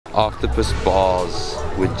Octopus balls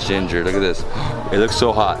with ginger. Look at this. It looks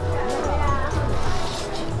so hot.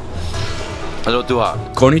 A little too hot.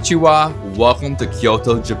 Konnichiwa, welcome to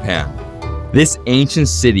Kyoto, Japan. This ancient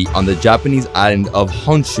city on the Japanese island of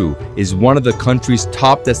Honshu is one of the country's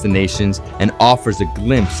top destinations and offers a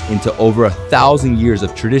glimpse into over 1,000 years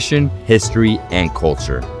of tradition, history, and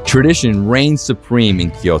culture. Tradition reigns supreme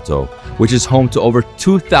in Kyoto, which is home to over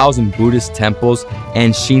 2,000 Buddhist temples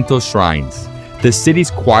and Shinto shrines. The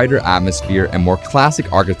city's quieter atmosphere and more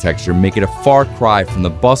classic architecture make it a far cry from the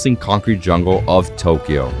bustling concrete jungle of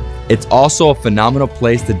Tokyo. It's also a phenomenal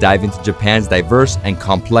place to dive into Japan's diverse and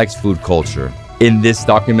complex food culture. In this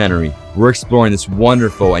documentary, we're exploring this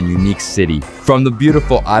wonderful and unique city, from the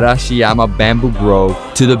beautiful Arashiyama Bamboo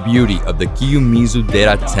Grove to the beauty of the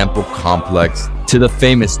Kiyomizu-dera temple complex to the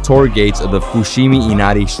famous Torii gates of the Fushimi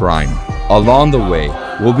Inari Shrine. Along the way,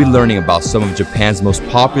 we'll be learning about some of Japan's most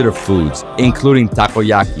popular foods, including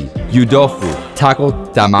takoyaki, yudofu, tako,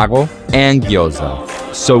 tamago, and gyoza.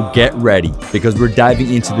 So get ready, because we're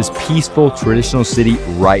diving into this peaceful traditional city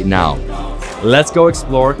right now. Let's go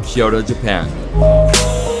explore Kyoto, Japan.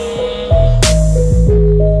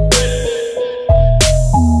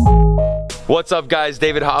 What's up guys,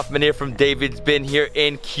 David Hoffman here from Davidsbeenhere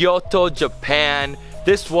in Kyoto, Japan.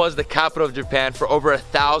 This was the capital of Japan for over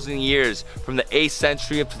 1,000 years, from the 8th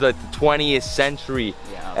century up to the 20th century.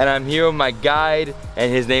 And I'm here with my guide,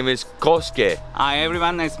 and his name is Kosuke. Hi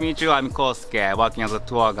everyone, nice to meet you. I'm Kosuke, working as a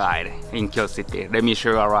tour guide in Kyoto City. Let me show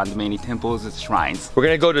you around many temples and shrines. We're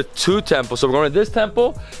gonna go to 2 temples. So we're going to this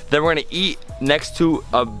temple, then we're gonna eat next to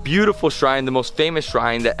a beautiful shrine, the most famous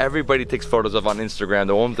shrine that everybody takes photos of on Instagram,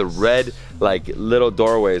 the one with the red, like, little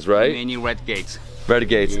doorways, right? Many red gates. Red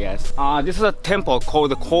gates. Yes. This is a temple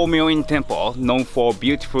called the Komyo-in Temple, known for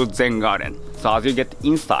beautiful Zen garden. So as you get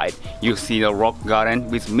inside, you see the rock garden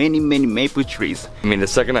with many maple trees. I mean, the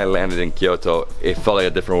second I landed in Kyoto, it felt like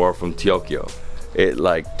a different world from Tokyo.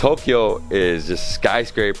 Tokyo is just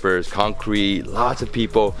skyscrapers, concrete, lots of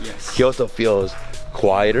people. Yes. Kyoto feels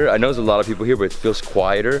quieter. I know there's a lot of people here, but it feels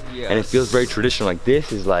quieter. Yes. And it feels very traditional. Like,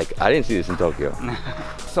 this is like, I didn't see this in Tokyo.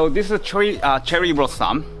 So this is a cherry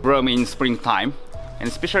blossom, bloom in springtime. And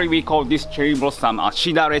especially we call this cherry blossom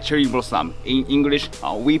shidare cherry blossom. In English,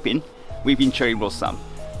 weeping cherry blossom.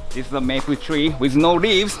 This is a maple tree with no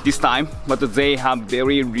leaves this time, but they have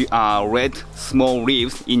very red small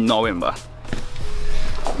leaves in November.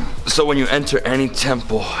 So when you enter any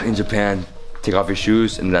temple in Japan, take off your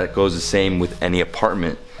shoes, and that goes the same with any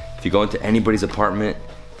apartment. If you go into anybody's apartment,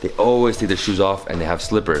 they always take their shoes off and they have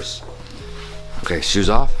slippers. Okay, shoes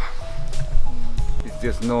off.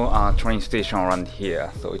 There's no train station around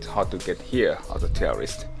here, so it's hard to get here as a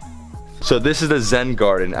tourist. So this is the Zen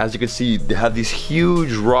garden. As you can see, they have these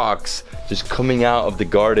huge rocks just coming out of the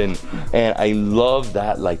garden, and I love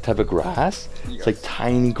that type of grass. Yes. It's like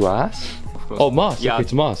tiny grass. Oh, moss. Yeah, okay,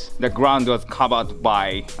 it's moss. The ground was covered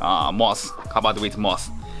by moss, covered with moss.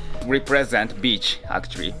 Represent beach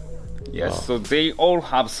actually. Yes. Oh. So they all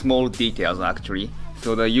have small details actually.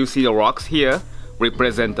 So you see the rocks here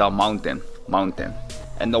represent a mountain.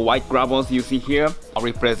 And the white gravels you see here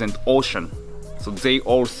represent ocean. So they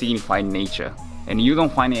all signify nature. And you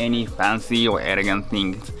don't find any fancy or elegant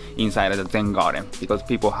things inside of the Zen garden, because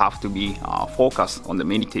people have to be focused on the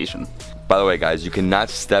meditation. By the way guys, you cannot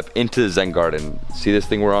step into the Zen garden. See this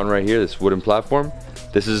thing we're on right here, this wooden platform?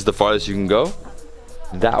 This is the farthest you can go.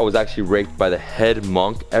 That was actually raked by the head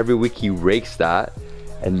monk. Every week he rakes that.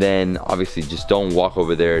 And then obviously just don't walk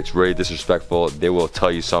over there. It's very disrespectful. They will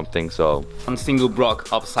tell you something, so. One single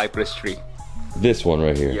block of cypress tree. This one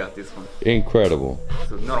right here. Yeah, this one. Incredible.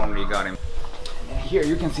 So not only garden. Here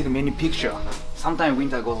you can see the many picture. Sometimes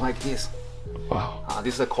winter goes like this. Wow.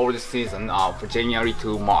 This is the coldest season. For January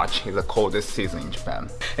to March is the coldest season in Japan.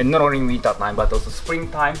 And not only winter time, but also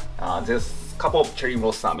springtime. There's a couple of cherry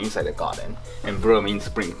blossom inside the garden and bloom in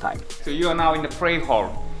springtime. So you are now in the prayer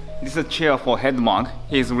hall. This is a chair for head monk.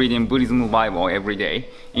 He is reading Buddhism Bible every day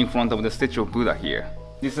in front of the statue of Buddha here.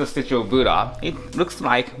 This is a statue of Buddha. It looks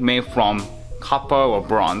like made from copper or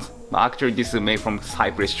bronze, but actually this is made from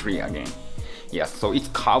cypress tree again. Yes, so it's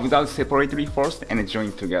carved out separately first and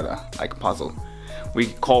joined together like puzzle.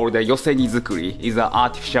 We call the yosegi-zukuri is an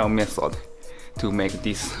artificial method to make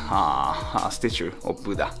this statue of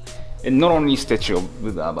Buddha. And not only statue of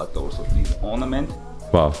Buddha, but also this ornament.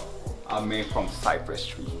 Wow. Are made from cypress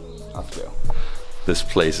tree as well. This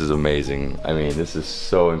place is amazing. I mean, this is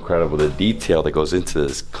so incredible. The detail that goes into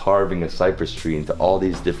this, carving a cypress tree into all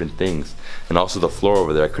these different things. And also the floor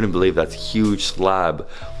over there. I couldn't believe that huge slab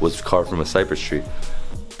was carved from a cypress tree.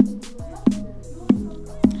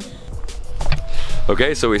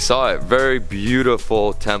 Okay, so we saw it. Very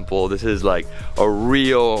beautiful temple. This is like a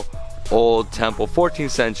real old temple,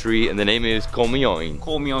 14th century, and the name is Komyoin.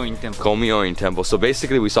 Komyoin Temple. Komyoin Temple. So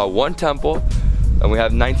basically we saw one temple and we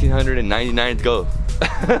have 1999 to go.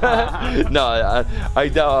 No, I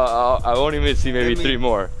doubt I won't even see maybe 3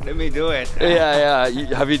 more. Let me do it. Yeah.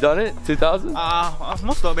 Have you done it? 2000?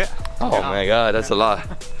 Most of it. Oh my god, that's a lot.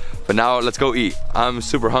 But now let's go eat. I'm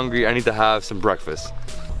super hungry. I need to have some breakfast.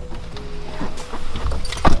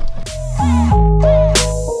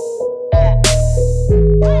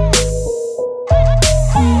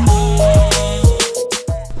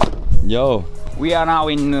 Yo. We are now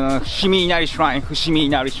in Fushimi Inari Shrine, Fushimi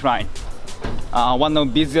Inari Shrine. One of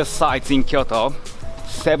the busiest sites in Kyoto.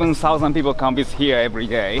 7,000 people come visit here every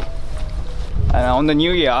day. And on the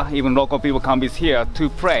New Year, even local people come visit here to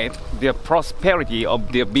pray the prosperity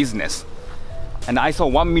of their business. And I saw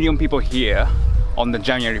 1 million people here on the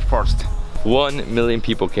January 1st. 1 million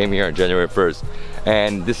people came here on January 1st.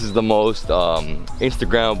 And this is the most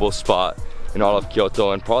Instagrammable spot in all of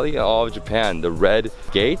Kyoto and probably all of Japan, the Red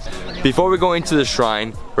Gate. Before we go into the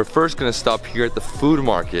shrine, we're first gonna stop here at the food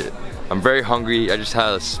market. I'm very hungry. I just had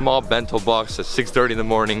a small bento box at 6:30 in the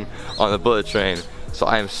morning on the bullet train, so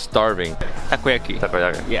I am starving. Takoyaki.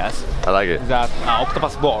 Takoyaki. Yes. I like it. That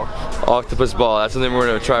octopus ball. Octopus ball, that's something we're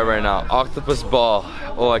gonna try right now. Octopus ball,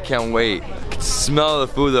 oh I can't wait. I can smell the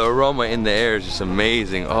food, the aroma in the air is just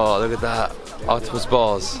amazing. Oh, look at that. Octopus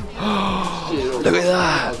balls. Look at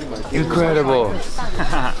that! Incredible!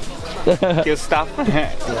 Good stuff.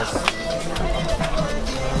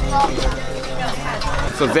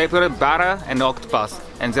 So they put batter and octopus,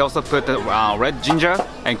 and they also put red ginger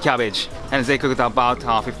and cabbage, and they cook it about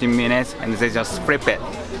 15 minutes, and they just flip it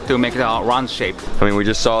to make it a round shape. I mean, we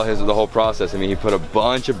just saw the whole process. I mean, he put a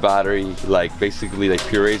bunch of batter, he basically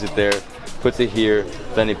purees it there, puts it here,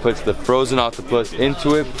 then he puts the frozen octopus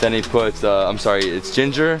into it, then he puts, I'm sorry, it's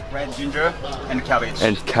ginger. Red ginger and cabbage.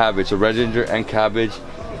 And cabbage, so red ginger and cabbage.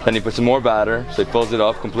 Then he puts some more batter, so he fills it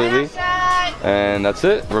up completely. And that's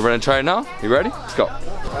it. We're gonna try it now. You ready? Let's go.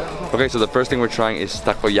 Okay, so the first thing we're trying is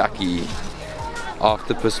takoyaki.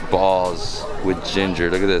 Octopus balls with ginger.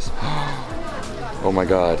 Look at this. Oh my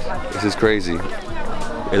god, this is crazy.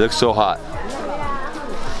 It looks so hot.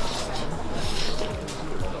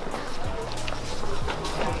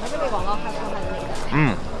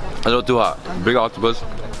 A little too hot. Big octopus,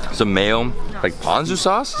 some mayo, like ponzu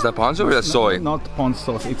sauce? Is that ponzu or is that soy? Not ponzu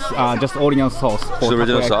sauce, it's just onion sauce. It's the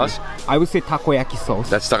original sauce? I would say takoyaki sauce.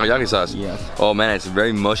 That's takoyaki sauce? Yes. Oh man, it's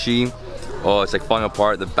very mushy. Oh, it's falling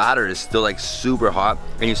apart. The batter is still super hot.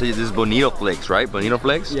 And you said this is bonito flakes, right? Bonito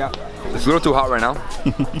flakes? Yeah. It's a little too hot right now.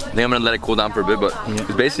 I think I'm gonna let it cool down for a bit, but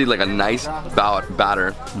it's basically a nice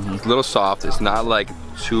batter. It's a little soft. It's not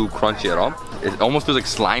too crunchy at all. It almost feels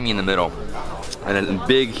slimy in the middle. And then a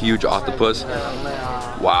big, huge octopus.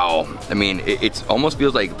 Wow. I mean, it almost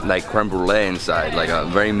feels like creme brulee inside, a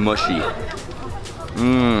very mushy.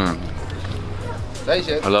 Mmm.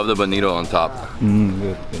 I love the bonito on top.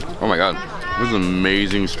 Good. Oh my god, this is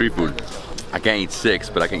amazing street food. I can't eat 6,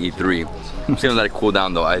 but I can eat 3. I'm just gonna let it cool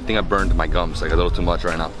down though. I think I burned my gums a little too much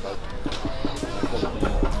right now.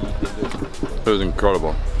 It was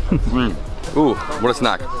incredible. Ooh, what a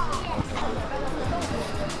snack.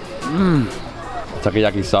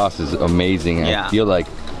 Takoyaki sauce is amazing. Yeah. I feel like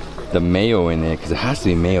the mayo in it, because it has to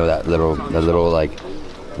be mayo, that little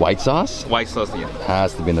white sauce? White sauce, yeah.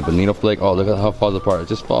 Has to be in the bonito flake. Oh, look at how it falls apart. It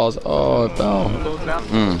just falls. Oh, it fell.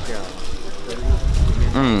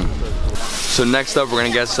 So next up, we're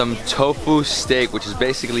gonna get some tofu steak, which is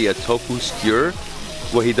basically a tofu skewer.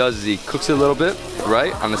 What he does is he cooks it a little bit,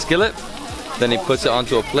 right, on the skillet. Then he puts it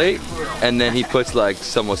onto a plate, and then he puts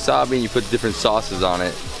some wasabi, and you put different sauces on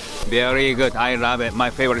it. Very good. I love it.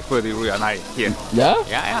 My favorite food is real nice here. Yeah?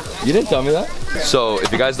 Yeah. You didn't tell me that. So,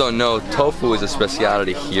 if you guys don't know, tofu is a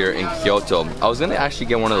specialty here in Kyoto. I was gonna actually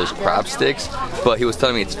get one of those crab sticks, but he was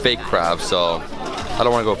telling me it's fake crab, so I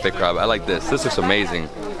don't wanna go fake crab. I like this. This looks amazing.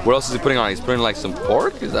 What else is he putting on? He's putting some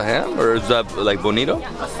pork? Is that ham? Or is that bonito?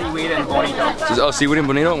 Seaweed and bonito. Oh, seaweed and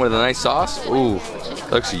bonito with a nice sauce? Ooh,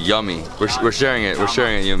 that looks yummy. We're sharing it. We're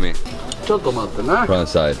sharing it, yummy. From the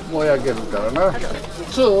side.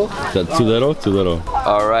 Too little? Too little.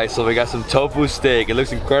 Alright, so we got some tofu steak. It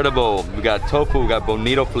looks incredible. We got tofu, we got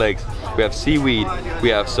bonito flakes, we have seaweed, we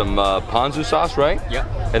have some ponzu sauce, right? Yeah.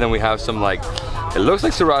 And then we have some it looks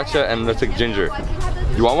like sriracha and it looks like ginger.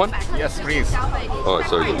 You want one? Yes, please. Oh,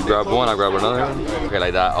 so you grab one, I'll grab another one. Okay,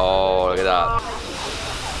 like that. Oh, look at that.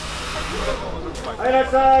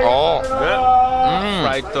 Oh,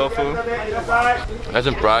 Fried tofu. Nice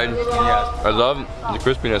and fried. Yes. I love the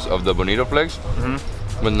crispiness of the bonito flakes.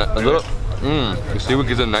 With a The seaweed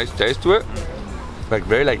gives a nice taste to it. Like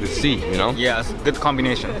very like the sea, you know? Yes, good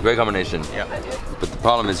combination. Great combination. Yeah. But the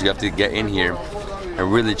problem is you have to get in here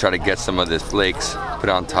and really try to get some of the flakes, put it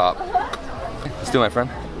on top. Let's do it, my friend.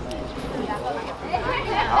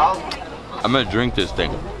 I'm gonna drink this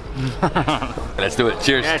thing. Let's do it.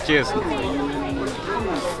 Cheers. Yeah, cheers.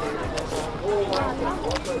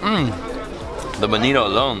 The bonito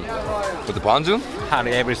alone with the ponzu. Had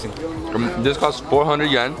everything. This costs 400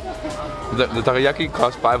 yen. The takoyaki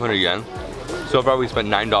costs 500 yen. So far we spent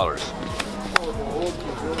 $9.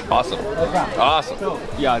 Awesome. Awesome.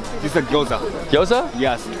 Yeah, this is a gyoza. Gyoza?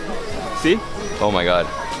 Yes. See? Oh my god.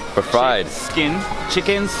 For fried.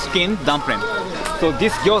 Chicken skin dumpling. So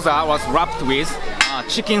this gyoza was wrapped with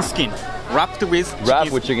chicken skin. Wrapped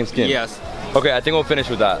with chicken skin? Yes. Okay, I think we'll finish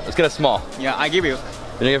with that. Let's get a small. Yeah, I give you.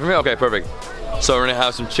 You get it for me? Okay, perfect. So we're gonna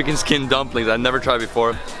have some chicken skin dumplings I've never tried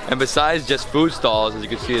before. And besides just food stalls, as you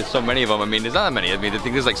can see, there's so many of them. I mean, there's not that many. I mean, I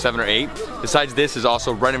think there's like 7 or 8. Besides this is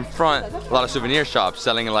also right in front, a lot of souvenir shops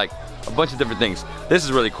selling like a bunch of different things. This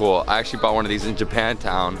is really cool. I actually bought one of these in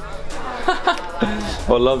Japantown. I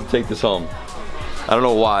would love to take this home. I don't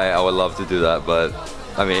know why I would love to do that, but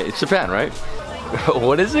I mean, it's Japan, right?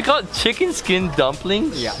 What is it called? Chicken skin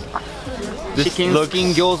dumplings? Yeah. This Chicken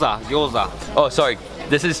skin gyoza. Oh, sorry.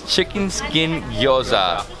 This is chicken skin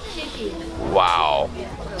gyoza. Wow.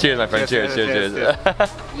 Cheers, my friend. Cheers.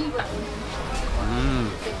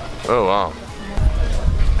 Oh, wow.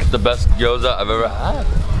 It's the best gyoza I've ever had.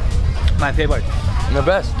 My favorite. The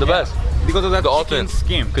best. Because of that chicken ultimate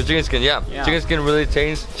skin. Because chicken skin, yeah. Chicken skin really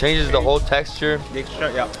changes the whole texture.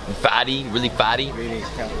 Yeah. Fatty, really fatty. Really,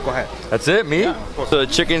 yeah. Go ahead. That's it, me? Yeah, of course. So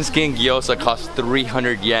the chicken skin gyoza costs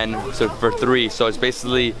 300 yen so for 3. So it's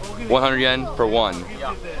basically 100 yen for 1.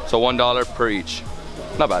 Yeah. So $1 per each.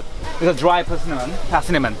 Not bad. It's a dry persimmon. It's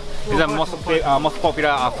the most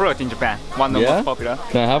popular fruit in Japan. One of the most popular.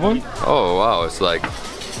 Can I have one? Oh wow, it's like...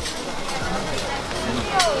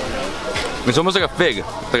 It's almost like a fig.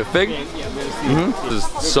 Like a fig? This is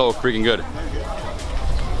so freaking good.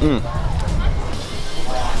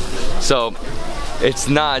 So, it's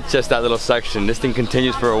not just that little section. This thing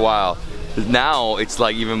continues for a while. Now, it's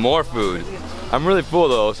like even more food. I'm really full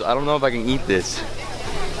though, so I don't know if I can eat this.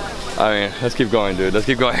 I mean, let's keep going, dude. Let's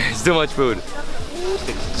keep going. It's too much food.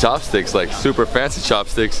 Chopsticks, like super fancy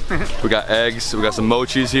chopsticks. We got eggs, we got some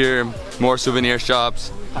mochis here, more souvenir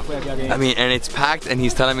shops. I mean, and it's packed, and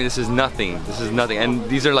he's telling me this is nothing. This is nothing. And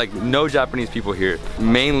these are like no Japanese people here.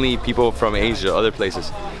 Mainly people from Asia, other places.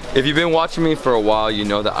 If you've been watching me for a while, you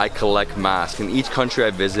know that I collect masks. In each country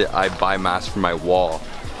I visit, I buy masks for my wall.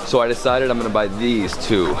 So I decided I'm gonna buy these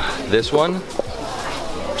two. This one,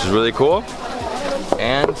 which is really cool,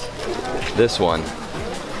 and this one.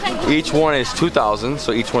 Each one is 2,000,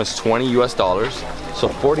 so each one is 20 US dollars. So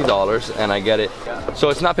 $40, and I get it. So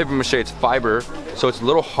it's not paper mache, it's fiber, so it's a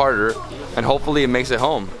little harder, and hopefully it makes it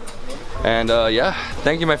home. And yeah,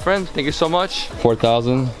 thank you, my friend. Thank you so much.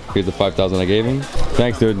 4,000. Here's the 5,000 I gave him.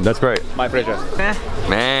 Thanks, dude. That's great. My pleasure.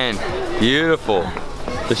 Man, beautiful.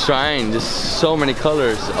 The shrine, just so many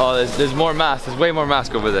colors. Oh, there's more masks. There's way more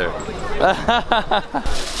masks over there.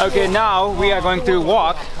 Okay, now we are going to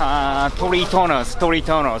walk Torii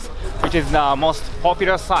tunnels, which is the most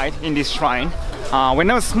popular site in this shrine. When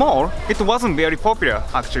I was small, it wasn't very popular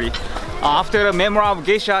actually. After the Memoir of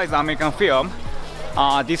Geisha is an American film,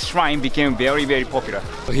 this shrine became very, very popular.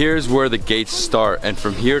 Here's where the gates start, and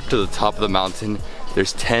from here to the top of the mountain,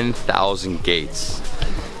 there's 10,000 gates.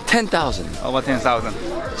 10,000. Over 10,000.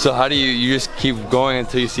 So how do you just keep going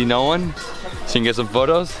until you see no one? So you can get some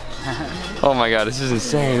photos? Oh my god, this is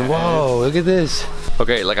insane. Whoa, look at this.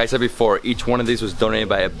 Okay, like I said before, each one of these was donated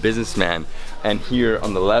by a businessman. And here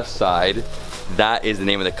on the left side, that is the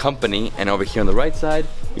name of the company. And over here on the right side,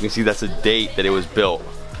 you can see that's the date that it was built.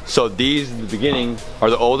 So these, in the beginning, are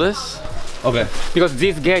the oldest? Okay. Because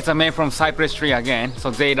these gates are made from cypress tree again, so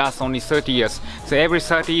they last only 30 years. So every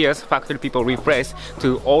 30 years, factory people replace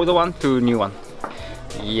to older one to new one.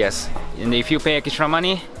 Yes, and if you pay extra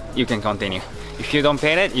money, you can continue. If you don't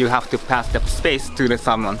pay it, you have to pass the space to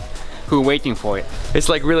someone who's waiting for it. It's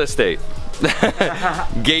like real estate.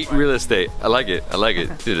 Gate real estate. I like it. I like it.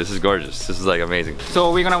 Dude, this is gorgeous. This is like amazing.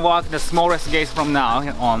 So we're gonna walk the smallest gates from now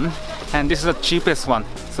on, and this is the cheapest one.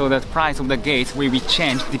 So the price of the gates will be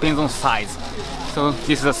changed depends on size. So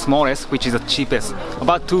this is the smallest, which is the cheapest,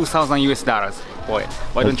 about 2,000 US dollars. Boy,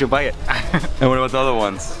 why don't you buy it? And what about the other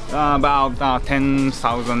ones? About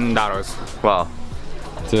 $10,000. Wow.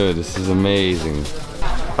 Dude, this is amazing.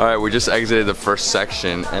 All right, we just exited the first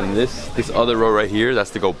section, and this other road right here, that's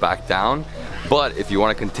to go back down. But if you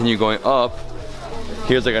want to continue going up,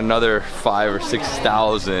 Here's like another 5,000 or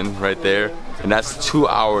 6,000 right there. And that's 2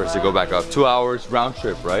 hours to go back up. 2 hours round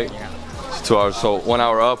trip, right? Yeah. It's 2 hours, so 1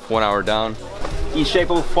 hour up, 1 hour down. In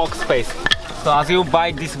shape of fox face. So as you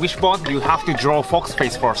buy this wish board, you have to draw fox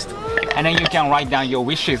face first. And then you can write down your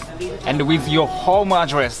wishes. And with your home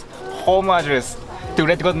address to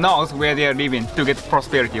let God knows where they are living to get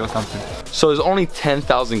prosperity or something. So there's only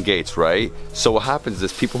 10,000 gates, right? So what happens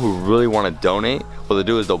is people who really want to donate, what they'll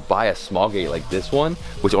do is they'll buy a small gate like this one,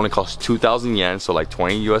 which only costs 2,000 yen, so like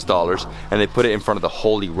 20 US dollars, and they put it in front of the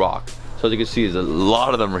holy rock. So as you can see, there's a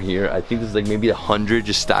lot of them right here. I think there's like maybe 100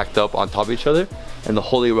 just stacked up on top of each other, and the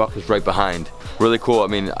holy rock is right behind. Really cool. I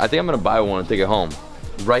mean, I think I'm gonna buy one and take it home.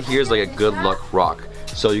 Right here is like a good luck rock.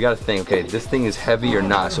 So you gotta think, okay, this thing is heavy or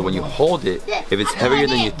not. So when you hold it, if it's heavier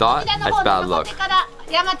than you thought, that's bad luck.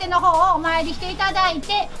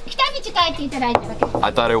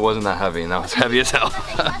 I thought it wasn't that heavy, and now it's heavy as hell.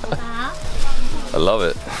 I love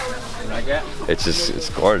it. Like that? It's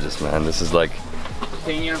gorgeous, man. This is like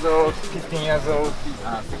 10 years old, 15 years old,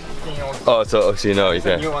 16 years old. Oh, so you know, you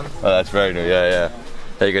can. New one. Oh, that's very new. Yeah.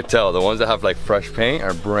 Yeah, you can tell the ones that have like fresh paint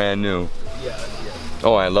are brand new. Yeah.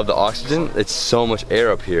 Oh, I love the oxygen. It's so much air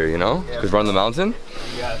up here, you know, because we're on the mountain.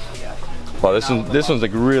 Yeah. Wow, this one's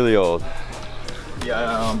like really old.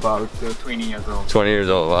 Yeah, about 20 years old. 20 years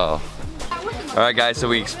old. Wow. All right, guys, so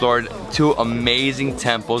we explored two amazing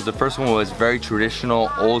temples. The first one was very traditional,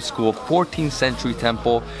 old school 14th century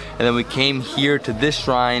temple. And then we came here to this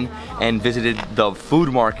shrine and visited the food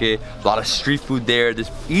market. A lot of street food there.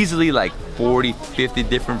 There's easily like 40, 50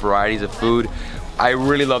 different varieties of food. I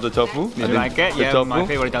really love the tofu. Did you like it? Yeah, tofu. my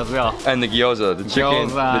favorite as well. And the gyoza, the chicken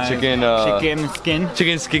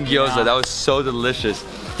skin gyoza. Yeah. That was so delicious.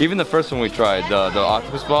 Even the first one we tried, the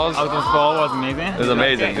octopus balls. Octopus ball was amazing. It was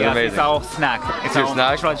amazing. Yes, amazing. It's our snack. It's your our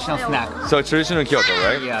snack? traditional snack. So it's traditional in Kyoto,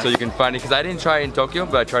 right? Yes. So you can find it, because I didn't try it in Tokyo,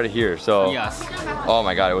 but I tried it here. So Yes. oh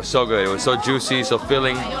my god, it was so good. It was so juicy, so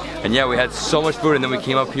filling. And yeah, we had so much food, and then we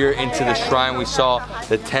came up here into the shrine. We saw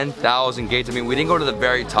the 10,000 gates. I mean, we didn't go to the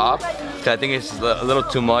very top, because I think it's a little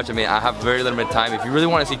too much. I mean, I have very limited time. If you really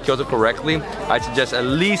want to see Kyoto correctly, I'd suggest at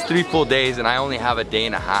least 3 full days, and I only have a day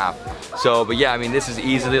and a half. So, but yeah, I mean, this is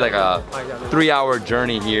easily like a 3-hour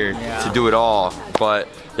journey here to do it all. But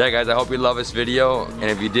yeah, guys, I hope you love this video, and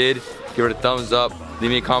if you did, give it a thumbs up,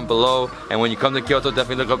 leave me a comment below, and when you come to Kyoto,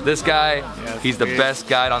 definitely look up this guy. Yes, he's the best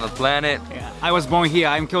guide on the planet. Yeah. I was born here.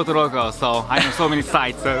 I'm Kyoto local, so I know so many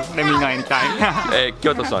sites. So let me know anytime. Hey,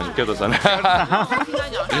 Kyoto-san, Kyoto-san.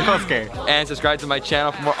 Okay. And subscribe to my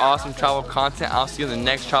channel for more awesome travel content. I'll see you in the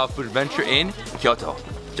next travel food adventure in Kyoto,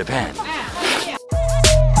 Japan.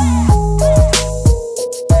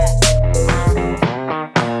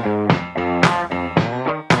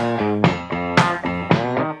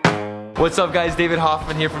 What's up, guys? David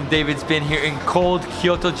Hoffman here from Davidsbeenhere in cold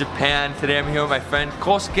Kyoto, Japan. Today I'm here with my friend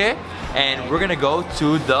Kosuke, and we're gonna go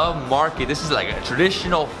to the market. This is like a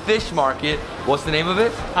traditional fish market. What's the name of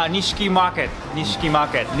it? Nishiki Market. Nishiki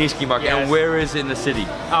Market. Nishiki Market. Yes. And where is it in the city?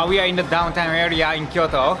 We are in the downtown area in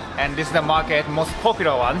Kyoto, and this is the market, most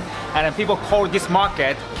popular one. And people call this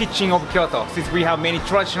market Kitchen of Kyoto, since we have many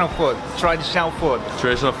traditional food. Traditional food.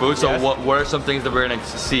 So Yes. what are some things that we're gonna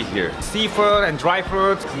see here? Seafood and dry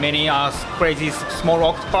fruit, many crazy small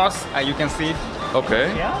octopus, you can see.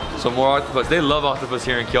 Okay. Yeah. So more octopus. They love octopus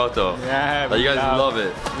here in Kyoto. Yeah, Like, you guys love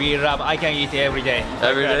it. We love. I can eat every day.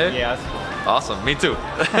 Every day? Yes. Awesome. Me too.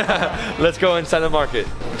 Let's go inside the market.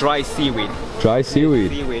 Dry seaweed. Dry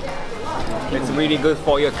seaweed. It's really good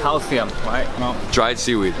for your calcium, right? No. Dried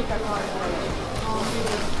seaweed.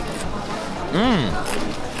 Mmm.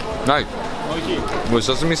 Nice. With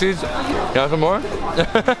sesame seeds? You have some more?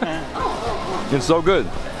 It's so good.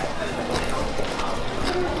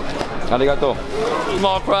 Arigato.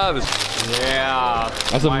 Small crabs. Yeah.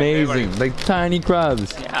 That's amazing. Like tiny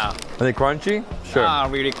crabs. Yeah. Are they crunchy? Sure.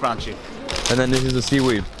 Really crunchy. And then this is the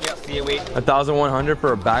seaweed. Yeah, seaweed. 1,100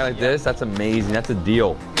 for a bag like this? That's amazing. That's a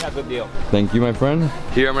deal. Yeah, good deal. Thank you, my friend.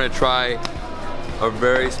 Here I'm gonna try a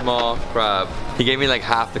very small crab. He gave me like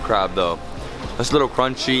half the crab though. It's a little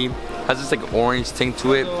crunchy. Has this like orange tint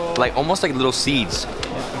to it, like almost like little seeds.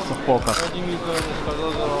 Focus.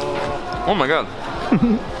 Oh my god.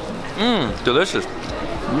 Mmm, delicious.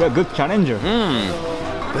 You're a good challenger.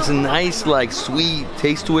 Mmm. It's a nice like sweet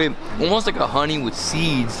taste to it, almost like a honey with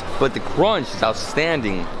seeds, but the crunch is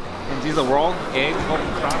outstanding. And this is a raw egg of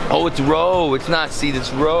crab. Oh, it's raw. It's not seed, it's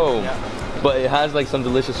raw. Yeah. But it has like some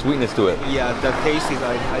delicious sweetness to it. Yeah, the taste is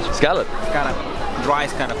Scallop. kind of dry,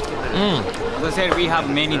 kind of. Mmm. As I said, we have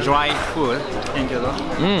many dry food in Kyoto.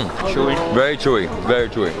 Mmm. Chewy. Very chewy. Very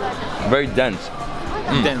chewy. Very dense.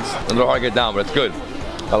 Dense. A little hard to get down, but it's good.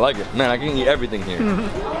 I like it. Man, I can eat everything here.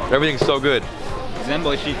 Everything's so good.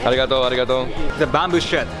 Zenboshi. Arigato, arigato. The bamboo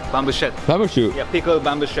shoot. Bamboo shoot. Bamboo shoot. Yeah, pickled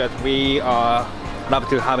bamboo shoot. We love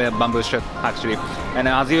to have a bamboo shoot actually. And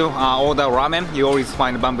as you order ramen, you always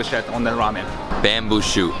find bamboo shoot on the ramen. Bamboo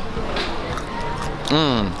shoot.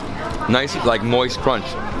 Mmm. Nice, like moist crunch.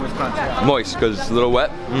 Moist crunch. Yeah. Moist, because it's a little wet.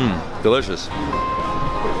 Mmm. Delicious.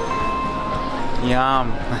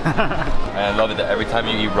 Yum. And I love it that every time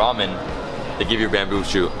you eat ramen, they give you bamboo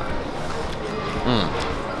shoot. Mmm.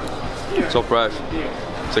 So fresh.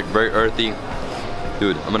 It's like very earthy.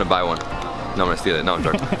 Dude, I'm gonna buy one. No, I'm gonna steal it. No, I'm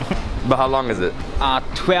joking. But how long is it?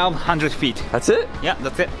 1,200 feet. That's it? Yeah,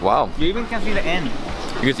 that's it. Wow. You even can see the end.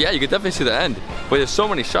 Yeah, you can definitely see the end. But there's so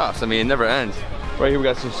many shops. I mean, it never ends. Right here we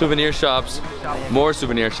got some souvenir shops, more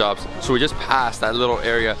souvenir shops. So we just passed that little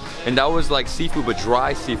area, and that was like seafood, but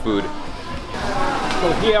dry seafood.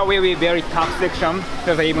 So here we have a very top section.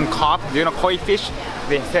 There's even carp, you know, koi fish.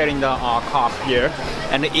 They're selling the carp here.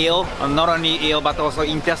 And the eel, not only eel, but also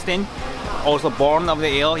intestine. Also bone of the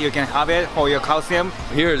eel, you can have it for your calcium.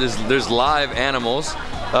 Here there's live animals,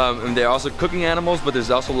 and they're also cooking animals, but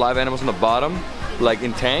there's also live animals on the bottom, like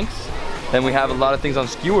in tanks. And we have a lot of things on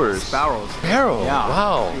skewers. Sparrows. Sparrow, Yeah.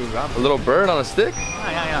 Wow. A little bird on a stick?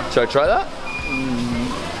 Yeah. Should I try that?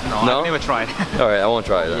 No, I've never tried. All right, I won't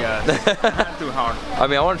try it then. Yeah, too hard. I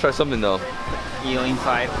mean, I want to try something though. Eel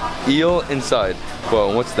inside. Eel inside.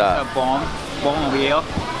 Whoa, what's that? A bone of the eel.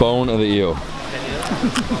 Bone of the eel.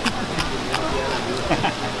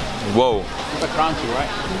 Whoa. It's a crunchy,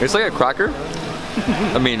 right? It's like a cracker.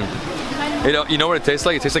 I mean, you know what it tastes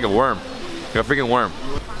like? It tastes like a worm. Like a freaking worm.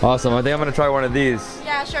 Awesome, I think I'm gonna try one of these.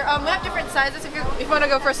 Yeah, sure. We have different sizes. If you want to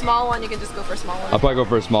go for a small one, you can just go for a small one. I'll probably go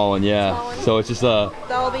for a small one, yeah. Small one. So it's just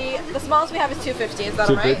That'll be, the smallest we have is 250, is that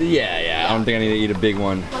 250? alright? Yeah. I don't think I need to eat a big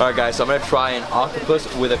one. All right, guys, so I'm gonna try an octopus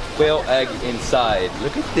with a quail egg inside.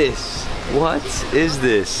 Look at this. What is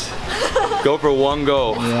this? Go for one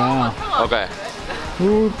go. Yeah. Okay.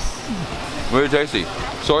 Oops. Very tasty.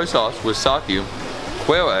 Soy sauce with sake,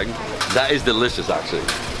 quail egg. That is delicious, actually.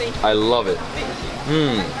 Thank you. I love it.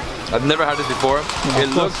 I've never had this before. It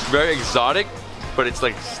looks very exotic, but it's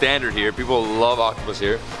like standard here. People love octopus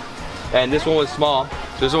here. And this one was small.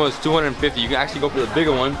 So this one was 250. You can actually go for the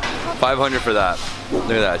bigger one. 500 for that. Look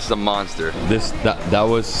at that, it's just a monster. That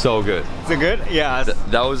was so good. Is it good? Yeah.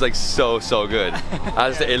 That was like so good.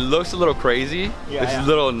 It looks a little crazy. It's a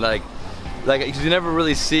little like you never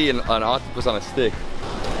really see an octopus on a stick.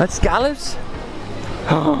 That's scallops?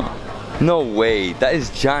 No way, that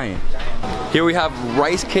is giant. Here we have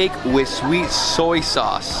rice cake with sweet soy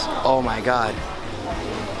sauce. Oh my god.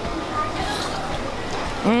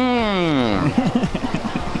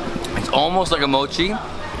 It's almost like a mochi.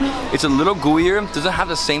 It's a little gooier. Doesn't have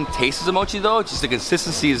the same taste as a mochi though. Just the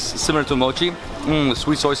consistency is similar to a mochi. The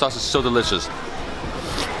sweet soy sauce is so delicious.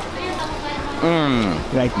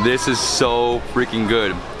 This is so freaking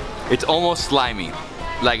good. It's almost slimy.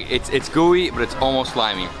 Like it's gooey, but it's almost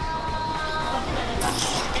slimy.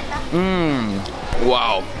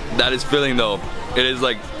 Wow, that is filling though. It is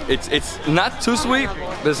like it's not too sweet, but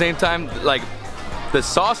at the same time, like the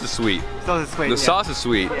sauce is sweet. The sauce is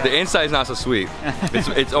sweet. The inside is not so sweet.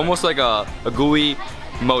 It's almost like a gooey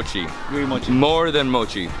mochi. Gooey mochi. More than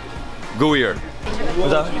mochi. Gooier.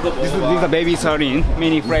 This is the baby sardine,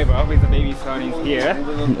 mini flavor with the baby sardines here.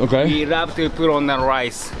 Okay. We love to put on the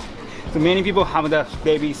rice. So many people have the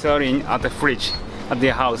baby sardine at the fridge at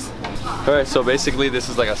their house. Alright, so basically this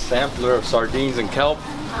is like a sampler of sardines and kelp.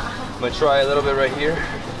 I'm gonna try a little bit right here.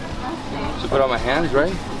 So put it on my hands,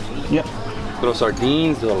 right? Yep. Little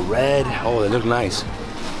sardines, little red. Oh, they look nice.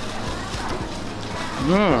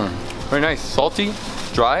 Very nice. Salty,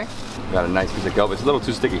 dry. Got a nice piece of kelp. It's a little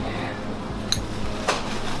too sticky.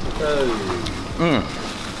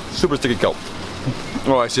 Super sticky kelp.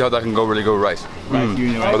 Oh, I see how that can go really good with rice.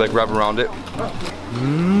 Or like wrap around it.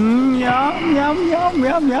 Yum, yum,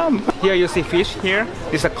 yum, yum. Here you see fish here.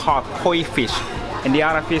 This is a carp, koi fish. And the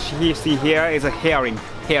other fish you see here is a herring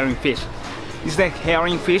fish. This is a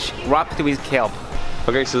herring fish wrapped with kelp.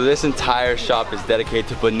 Okay, so this entire shop is dedicated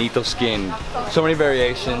to bonito skin. So many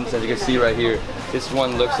variations, as you can see right here. This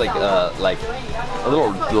one looks like a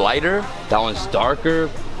little lighter. That one's darker.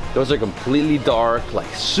 Those are completely dark,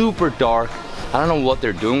 like super dark. I don't know what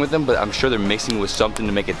they're doing with them, but I'm sure they're mixing with something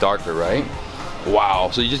to make it darker, right? Wow,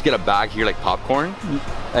 so you just get a bag here like popcorn,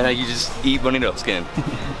 and then you just eat bonito skin.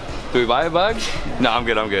 Do we buy a bag? No, I'm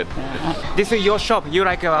good. This is your shop. You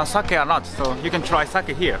like sake a lot, so you can try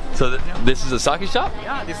sake here. So this is a sake shop?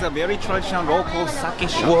 Yeah, this is a very traditional local sake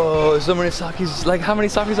shop. Whoa, so many sakes. Like how many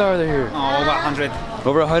sakes are there here? Over 100.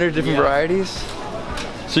 Over 100 different varieties?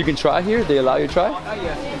 So you can try here? They allow you to try?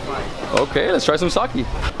 Yes, Okay, let's try some sake.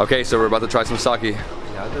 Okay, so we're about to try some sake.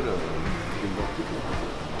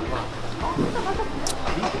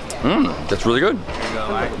 That's really good.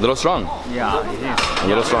 A little strong. Yeah, it is. A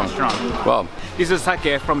little strong. Wow. This is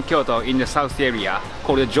sake from Kyoto in the south area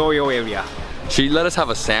called the Joyo area. She let us have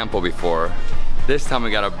a sample before. This time we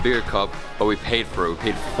got a bigger cup, but we paid for it. We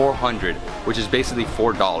paid 400, which is basically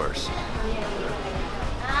 $4.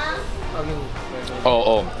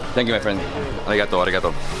 Oh, thank you, my friend. Arigato,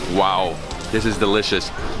 arigato. Wow, this is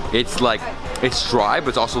delicious. It's dry, but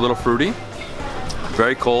it's also a little fruity.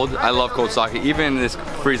 Very cold. I love cold sake. Even in this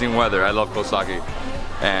freezing weather, I love cold sake.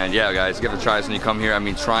 And yeah, guys, give it a try when you come here. I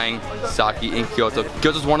mean, trying sake in Kyoto.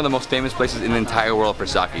 Kyoto is one of the most famous places in the entire world for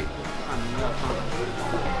sake.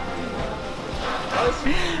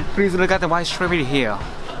 Please look at the white strawberry here.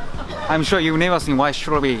 I'm sure you've never seen white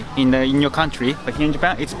strawberry in your country, but here in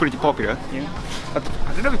Japan, it's pretty popular. Yeah. But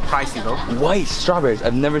a little bit pricey though. White strawberries.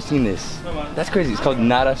 I've never seen this. That's crazy. It's called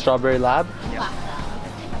Nara Strawberry Lab. Yeah.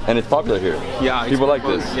 And it's popular here. Yeah. People like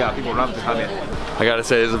this. Yeah, people love to have it. I gotta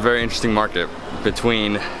say, it's a very interesting market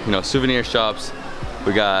between, souvenir shops.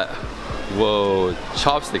 We got,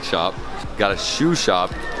 chopstick shop. Got a shoe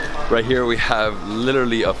shop. Right here we have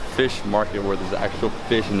literally a fish market where there's actual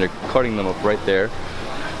fish and they're cutting them up right there.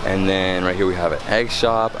 And then right here we have an egg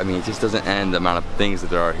shop. I mean, it just doesn't end the amount of things that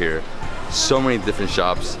there are here. So many different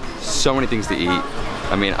shops, so many things to eat.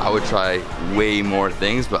 I mean, I would try way more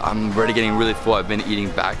things, but I'm already getting really full. I've been eating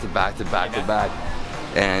back to back to back to back.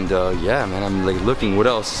 And yeah, man, I'm like looking, what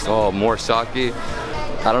else? Oh, more sake.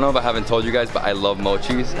 I don't know if I haven't told you guys, but I love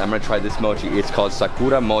mochis. I'm gonna try this mochi. It's called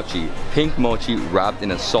Sakura Mochi. Pink mochi wrapped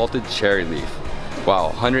in a salted cherry leaf. Wow,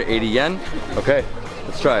 180 yen? Okay,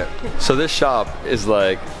 let's try it. So this shop is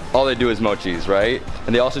like, all they do is mochis, right?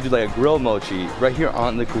 And they also do like a grill mochi right here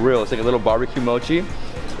on the grill. It's like a little barbecue mochi.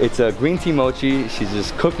 It's a green tea mochi. She's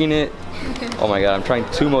just cooking it. Oh my God, I'm trying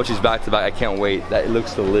 2 mochis back to back. I can't wait. That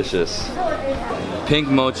looks delicious. Pink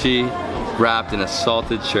mochi wrapped in a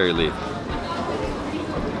salted cherry leaf.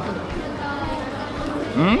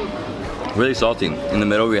 Really salty. In the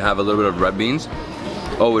middle we have a little bit of red beans.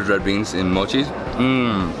 Always red beans in mochis.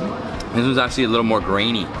 This one's actually a little more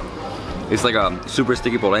grainy. It's like a super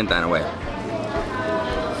sticky polenta in a way.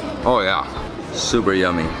 Oh yeah, super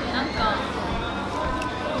yummy.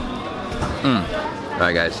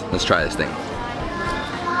 Alright guys, let's try this thing.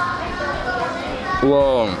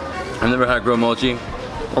 Whoa, I've never had grilled mochi.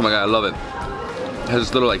 Oh my God, I love it. It has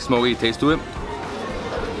this little like smoky taste to it.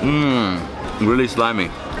 Really slimy.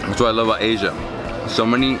 That's what I love about Asia. So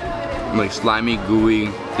many like slimy, gooey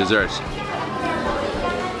desserts.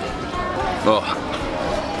 Oh,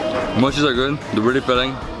 mochis are good. They're really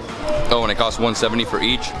filling. Oh, and it costs $1.70 for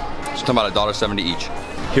each. It's talking about $1.70 each.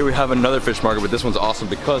 Here we have another fish market, but this one's awesome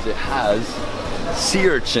because it has sea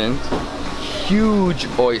urchin, huge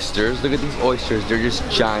oysters. Look at these oysters, they're just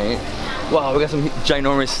giant. Wow, we got some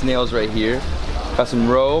ginormous snails right here. Got some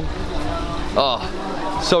roe.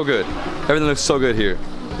 Oh, so good. Everything looks so good here.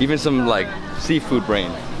 Even some like seafood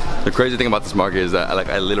brain. The crazy thing about this market is that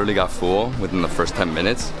I literally got full within the first 10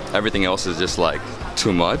 minutes. Everything else is just like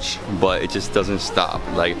too much, but it just doesn't stop.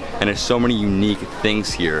 And there's so many unique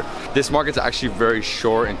things here. This market's actually very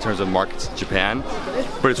short in terms of markets in Japan,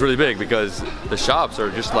 but it's really big because the shops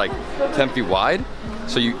are just like 10 feet wide.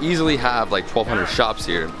 So you easily have like 1,200 shops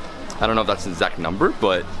here. I don't know if that's the exact number,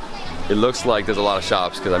 but it looks like there's a lot of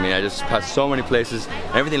shops because I mean, I just passed so many places.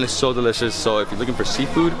 Everything looks so delicious. So if you're looking for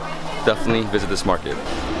seafood, definitely visit this market.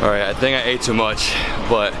 All right, I think I ate too much,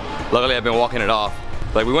 but luckily I've been walking it off.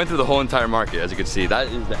 Like we went through the whole entire market, as you can see. That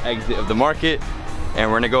is the exit of the market. And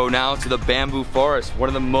we're gonna go now to the bamboo forest, one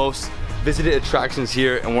of the most visited attractions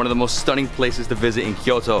here and one of the most stunning places to visit in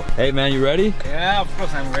Kyoto. Hey man, you ready? Yeah, of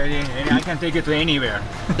course I'm ready. And I can take it to anywhere.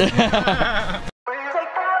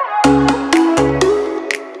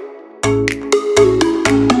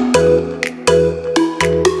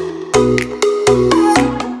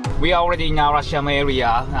 We are already in Arashiyama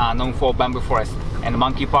area, known for bamboo forest and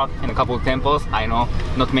monkey park and a couple of temples. I know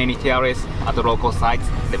not many tourists at the local sites.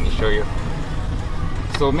 Let me show you.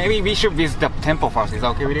 So maybe we should visit the temple first. Is that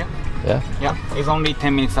okay with you? Yeah. Yeah, it's only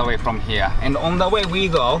 10 minutes away from here. And on the way we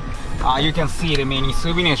go, you can see the many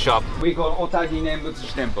souvenir shop. We go Otagi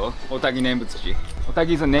Nembutsuji Temple. Otagi Nembutsuji.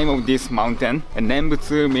 Otagi is the name of this mountain, and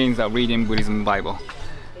Nembutsu means a reading Buddhism Bible.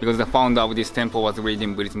 Because the founder of this temple was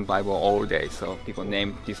reading Buddhism Bible all day, so people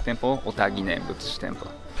named this temple Otagi Nembutsuji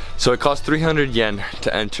Temple. So it costs 300 yen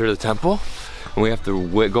to enter the temple, and we have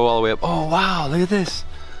to go all the way up. Oh wow, look at this.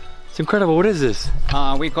 It's incredible. What is this?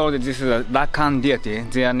 We call this is a Rakan deity.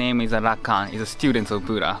 Their name is a Rakan, is a student of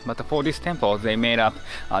Buddha. But for this temple, they made up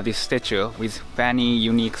this statue with very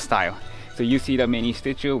unique style. So you see the many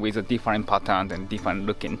statues with a different pattern and different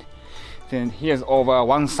looking. Then here's over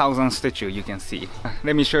 1,000 statues you can see.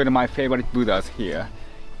 Let me show you my favorite Buddhas here.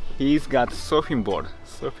 He's got surfing board,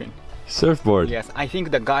 surfing. Surfboard. Yes, I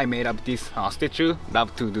think the guy made up this statue,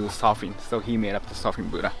 loved to do surfing, so he made up the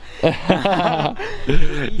surfing Buddha.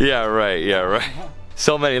 Yeah, right. Yeah, right.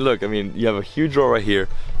 So many. Look, I mean, you have a huge row right here.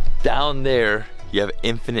 Down there, you have an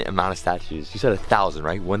infinite amount of statues. You said 1,000,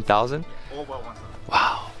 right? 1,000? Over 1,000.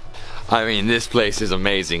 Wow. I mean, this place is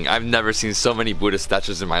amazing. I've never seen so many Buddhist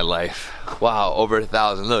statues in my life. Wow, over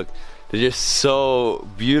 1,000. Look, they're just so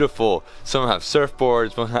beautiful. Some have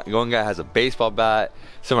surfboards. One guy has a baseball bat.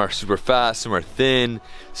 Some are super fast. Some are thin.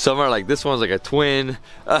 Some are like, this one's like a twin.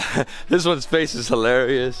 This one's face is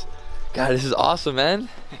hilarious. God, this is awesome, man.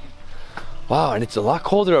 Wow, and it's a lot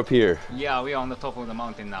colder up here. Yeah, we are on the top of the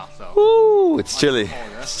mountain now, so. Woo, it's chilly.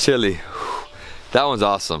 It's chilly. That one's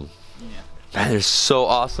awesome. Yeah. Man, they're so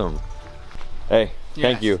awesome. Hey,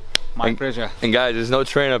 thank you. My pleasure. And guys, there's no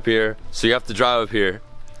train up here, so you have to drive up here.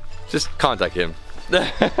 Just contact him.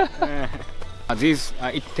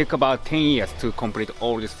 It took about 10 years to complete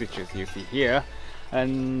all the stitches you see here,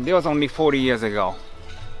 and there was only 40 years ago.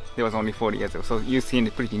 So you see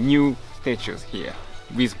the pretty new statues here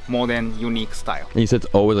with modern, unique style. And you said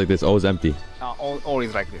it's always like this, always empty.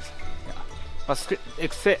 Always like this. Yeah. But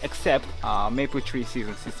except maple tree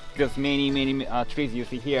season. There's many trees you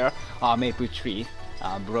see here are maple trees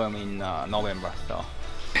bloom in November. So.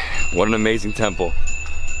 What an amazing temple.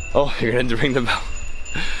 Oh, you're gonna ring the bell.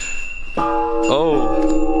 Oh.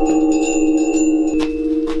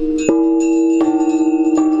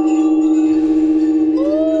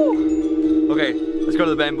 Okay, let's go to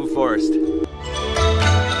the bamboo forest.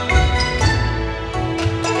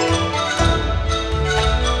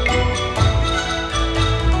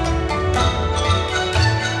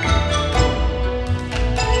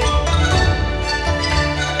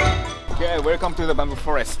 Okay, welcome to the bamboo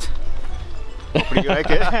forest. Hopefully you like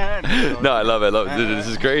it. No, I love it. Dude, this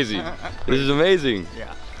is crazy. This is amazing.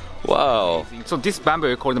 Yeah. Wow. So this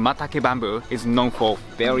bamboo called matake bamboo is known for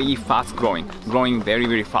very fast growing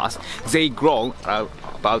very fast. They grow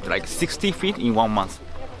about like 60 feet in 1 month.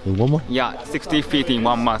 In 1 month? Yeah, 60 feet in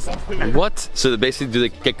 1 month. What? So basically, do they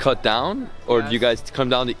get cut down, or do you guys come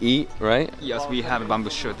down to eat, right? Yes, we have a bamboo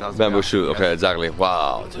shoot as Bamboo well. shoot. Okay, Yes. exactly.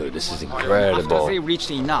 Wow, dude, this is After incredible. they reach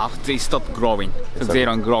enough, they stop growing. So they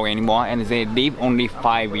don't grow anymore, and they live only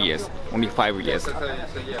 5 years. Only 5 years.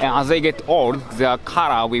 And as they get old, their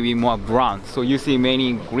color will be more brown. So you see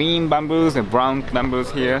many green bamboos and brown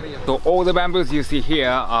bamboos here. So all the bamboos you see here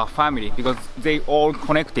are family because they all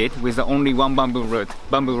connected with the only one bamboo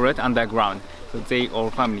root underground. So they all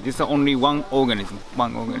family. This is only one organism.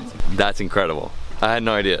 That's incredible. I had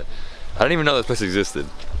no idea. I didn't even know this place existed.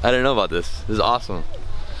 I didn't know about this. This is awesome.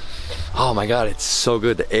 Oh my God, it's so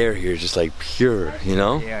good. The air here is just like pure, you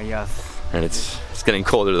know? Yeah, yes. And it's getting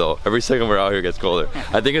colder though. Every second we're out here it gets colder.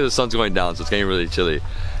 I think the sun's going down, so it's getting really chilly.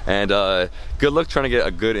 And good luck trying to get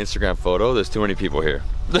a good Instagram photo. There's too many people here.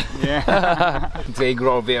 Yeah. They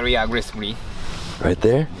grow very aggressively. Right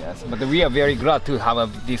there? Yes, but we are very glad to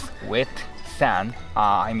have this wet sand,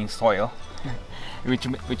 soil, which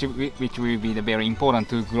will be very important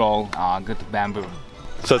to grow good bamboo.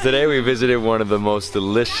 So today we visited one of the most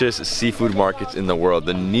delicious seafood markets in the world,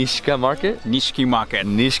 the Nishiki Market. Nishiki Market.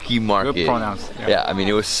 Nishiki Market. Good pronounced. Yeah, I mean,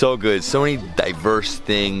 it was so good. So many diverse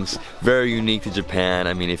things, very unique to Japan.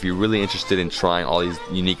 I mean, if you're really interested in trying all these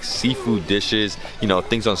unique seafood dishes, you know,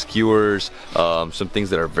 things on skewers, some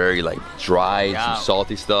things that are very like dried, some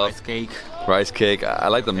salty stuff. Rice cake. Rice cake. I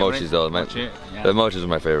like the mochis though. The mochis is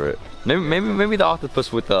my favorite. Maybe the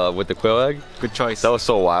octopus with the quail egg. Good choice. That was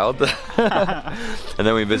so wild. And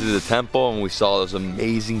then we visited the temple and we saw those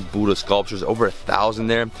amazing Buddha sculptures, over 1,000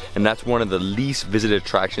 there. And that's one of the least visited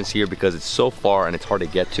attractions here because it's so far and it's hard to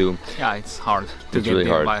get to. Yeah, it's hard to It's get really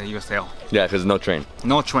there hard. by yourself. Yeah, because no train.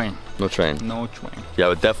 No train. No train. No train. Yeah,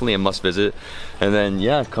 but definitely a must visit. And then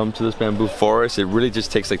yeah, come to this bamboo forest. It really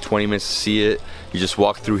just takes like 20 minutes to see it. You just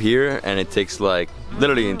walk through here and it takes like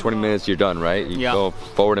literally in 20 minutes you're done, right? You go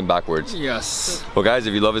forward and backwards. Yes. Well guys,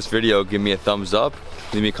 if you love this video, give me a thumbs up,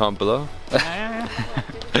 leave me a comment below.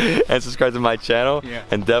 And subscribe to my channel.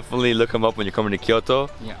 And definitely look them up when you're coming to Kyoto.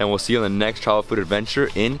 And we'll see you on the next travel food adventure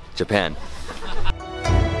in Japan.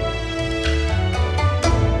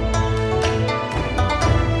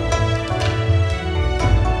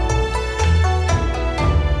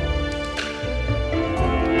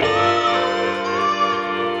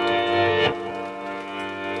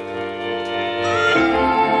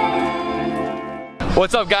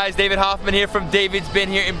 What's up guys, David Hoffman here from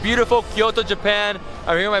Davidsbeenhere in beautiful Kyoto, Japan.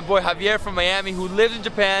 I'm here with my boy Javier from Miami who lives in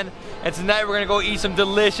Japan, and tonight we're gonna go eat some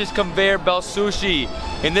delicious conveyor belt sushi.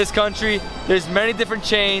 In this country, there's many different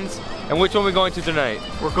chains, and which one are we going to tonight?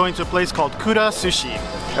 We're going to a place called Kura Sushi.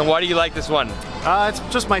 And why do you like this one? It's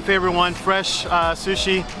just my favorite one, fresh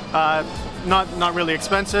sushi, not really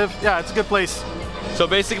expensive. Yeah, it's a good place. So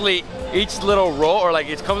basically, each little roll, or like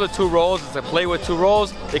it comes with 2 rolls, it's a plate with 2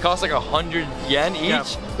 rolls. They cost like 100 yen each, yeah.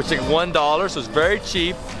 which is like $1, so it's very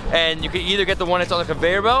cheap. And you can either get the one that's on the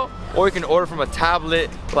conveyor belt, or you can order from a tablet.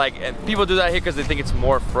 And people do that here because they think it's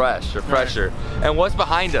more fresh or fresher. Right. And what's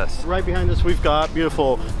behind us? Right behind us, we've got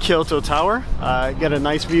beautiful Kyoto Tower. Get a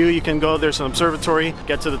nice view. You can go, there's an observatory,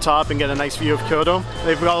 get to the top and get a nice view of Kyoto.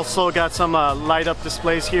 They've also got some light up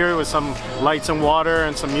displays here with some lights and water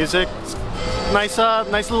and some music. Nice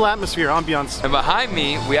little atmosphere, ambiance. And behind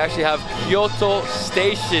me, we actually have Kyoto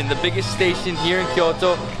Station, the biggest station here in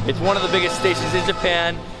Kyoto. It's one of the biggest stations in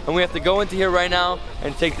Japan. And we have to go into here right now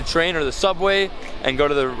and take the train or the subway and go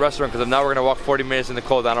to the restaurant, because now we're gonna walk 40 minutes in the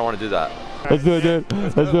cold. I don't want to do that. Let's do it, dude.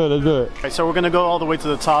 Let's do it, let's do it. Okay, so we're gonna go all the way to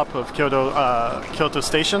the top of Kyoto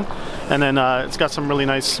Station, and then it's got some really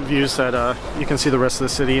nice views that you can see the rest of the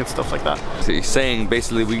city and stuff like that. So he's saying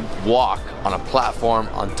basically we walk on a platform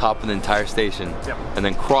on top of the entire station, yep, and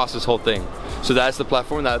then cross this whole thing. So that's the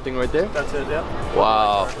platform, that thing right there? That's it, yeah.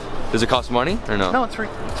 Wow. Does it cost money or no? No, it's free.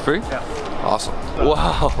 It's free? Yeah. Awesome.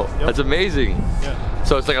 Wow, yep. That's amazing. Yeah.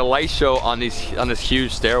 So it's like a light show on this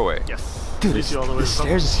huge stairway. Yes. Dude, the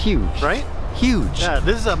stairs is huge. Right? Huge. Yeah,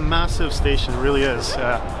 this is a massive station, it really is.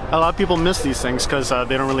 A lot of people miss these things because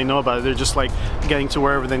they don't really know about it. They're just like getting to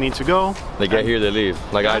wherever they need to go. They get here, they leave,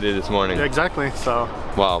 like I did this morning. Yeah, exactly, so.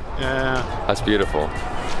 Wow. Yeah. That's beautiful.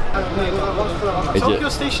 Tokyo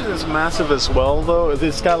Station is massive as well, though.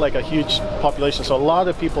 It's got like a huge population, so a lot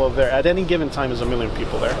of people are there. At any given time, there's 1 million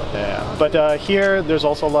people there. Yeah. But here, there's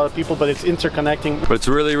also a lot of people, but it's interconnecting. But it's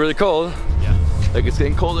really, really cold. Yeah. Like it's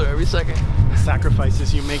getting colder every second.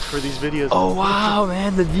 Sacrifices you make for these videos. Oh wow,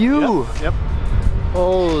 man, the view. Yep.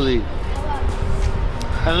 Holy.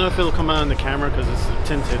 I don't know if it'll come out on the camera because it's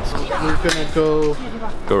tinted. So we're gonna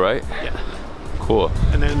go right? Yeah. Cool.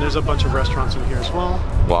 And then there's a bunch of restaurants in here as well.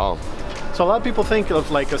 Wow. So a lot of people think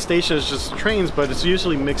of like a station as just trains, but it's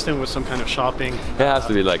usually mixed in with some kind of shopping. It has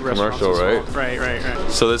to be like commercial, right? Well.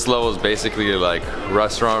 Right. So this level is basically like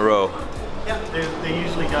restaurant row. Yeah, they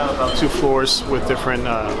usually got about 2 floors with different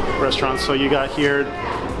restaurants. So you got here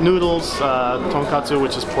noodles, tonkatsu,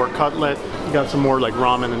 which is pork cutlet. You got some more like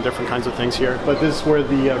ramen and different kinds of things here. But this is where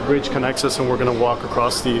the bridge connects us, and we're gonna walk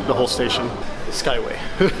across the whole station. Skyway.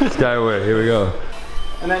 Skyway, here we go.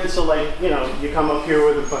 And then so like, you know, you come up here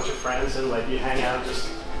with a bunch of friends and like you hang out, just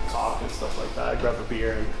talk and stuff like that, grab a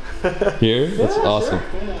beer and here? That's awesome.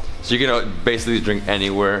 Sure. Yeah. So you can basically drink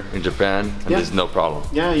anywhere in Japan and there's no problem.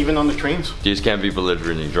 Yeah, even on the trains. You just can't be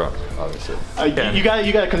belligerently drunk, obviously. You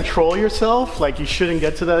gotta control yourself. Like you shouldn't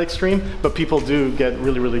get to that extreme, but people do get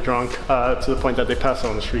really, really drunk to the point that they pass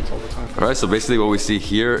out on the streets all the time. All right, so basically what we see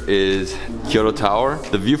here is Kyoto Tower.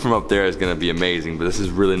 The view from up there is gonna be amazing, but this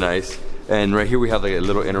is really nice. And right here we have like a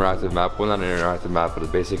little interactive map. Well, not an interactive map, but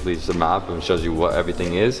it's basically just a map and it shows you what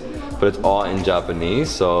everything is. But it's all in Japanese,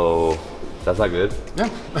 so that's not good.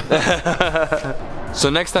 Yeah. So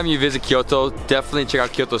next time you visit Kyoto, definitely check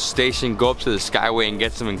out Kyoto Station, go up to the Skyway and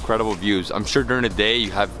get some incredible views. I'm sure during the day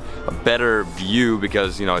you have a better view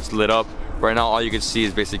because, you know, it's lit up. Right now all you can see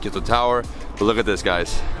is basically Kyoto Tower. But look at this,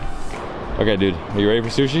 guys. Okay, dude, are you ready for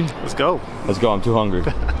sushi? Let's go. Let's go, I'm too hungry.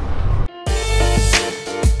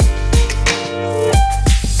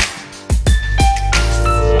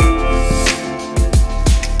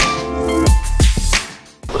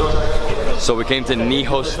 So we came to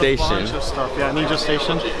Niho Station. A bunch of stuff, yeah, Niho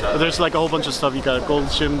Station. There's like a whole bunch of stuff. You got a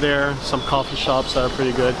Gold's Gym there, some coffee shops that are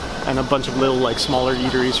pretty good, and a bunch of little like smaller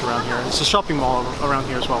eateries around here. It's a shopping mall around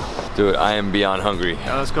here as well. Dude, I am beyond hungry.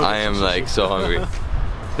 Yeah, let's go. I am like so hungry.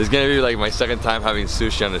 This is gonna be like my second time having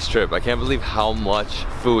sushi on this trip. I can't believe how much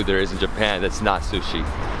food there is in Japan that's not sushi.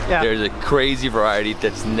 Yeah. There's a crazy variety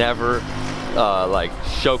that's never like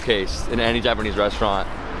showcased in any Japanese restaurant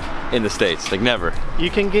in the States, like never. You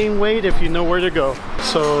can gain weight if you know where to go.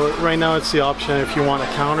 So right now it's the option if you want a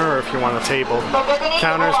counter or if you want a table.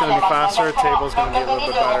 Counter is going to be faster, table is going to be a little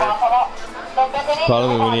bit better.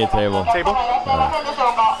 Probably we need a table. Table?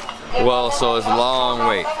 Well, so it's a long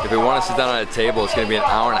wait. If we want to sit down at a table, it's going to be an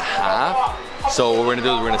hour and a half. So what we're going to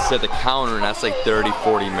do is we're going to sit at the counter and that's like 30,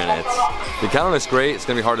 40 minutes. The counter looks great. It's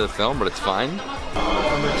going to be hard to film, but it's fine.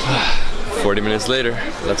 40 minutes later,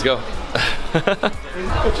 let's go.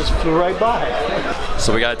 It just flew right by.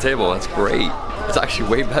 So we got a table, that's great. It's actually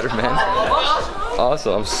way better, man.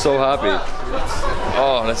 Awesome, I'm so happy.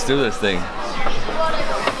 Oh, let's do this thing.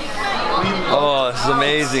 Oh, this is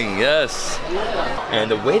amazing, yes.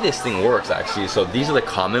 And the way this thing works actually, so these are the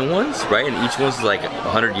common ones, right? And each one's like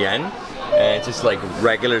 100 yen. And it's just like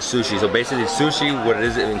regular sushi. So basically sushi, what it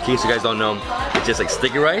is, in case you guys don't know, it's just like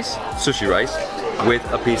sticky rice, sushi rice, with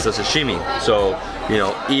a piece of sashimi. So, you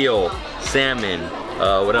know, eel, salmon,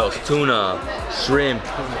 what else? Tuna, shrimp.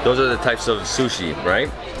 Those are the types of sushi,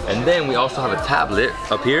 right? And then we also have a tablet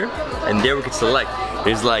up here, and there we can select.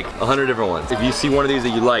 There's like 100 different ones. If you see one of these that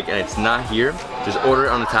you like and it's not here, just order it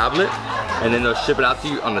on the tablet, and then they'll ship it out to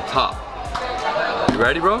you on the top. You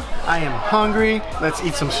ready, bro? I am hungry. Let's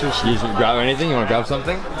eat some sushi. You should grab anything? You want to grab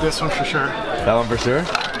something? This one for sure. That one for sure?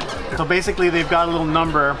 So basically they've got a little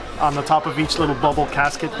number on the top of each little bubble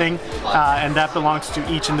casket thing, and that belongs to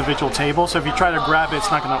each individual table. So if you try to grab it, it's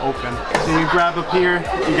not going to open. So you grab up here,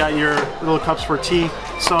 you got your little cups for tea.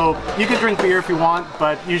 So you can drink beer if you want,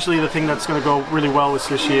 but usually the thing that's going to go really well with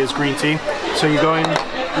sushi is green tea. So you go in,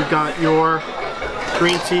 you've got your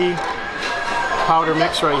green tea powder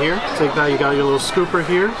mix right here. Take that, you got your little scooper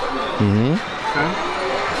here. Okay.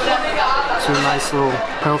 Two nice little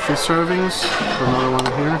healthy servings. Another one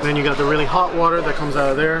here. Then you got the really hot water that comes out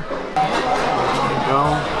of there. There you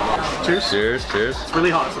go. Cheers. Cheers, cheers. It's really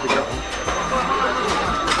hot, so be careful.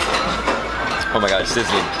 Oh my god, it's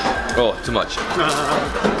sizzling. Oh, too much.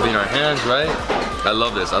 Clean our hands, right? I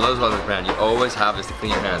love this. I love this about Japan. You always have this to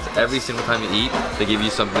clean your hands. Every single time you eat, they give you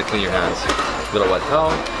something to clean your hands. Little wet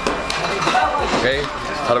towel. Okay,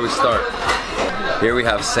 how do we start? Here we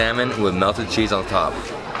have salmon with melted cheese on top.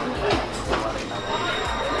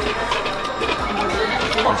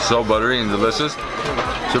 It's so buttery and delicious.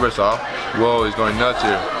 Super soft. Whoa, he's going nuts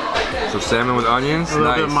here. So salmon with onions, a little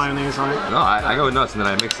nice. bit of mayonnaise on it. No, I go with nuts and then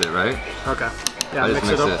I mix it, right? Okay. Yeah, I just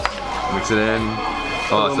mix it. Mix it in.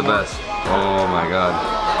 Oh, it's the best. Oh my god.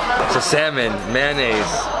 So salmon,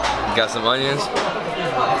 mayonnaise, got some onions.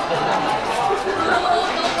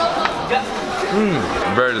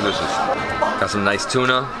 Very delicious. Got some nice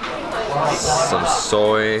tuna, some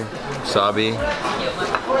soy, wasabi.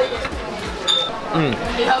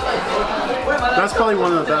 That's probably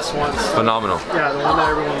one of the best ones. Phenomenal. Yeah, the one that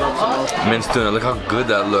everyone loves the most. Minced tuna, look how good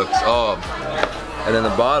that looks. Oh, and then the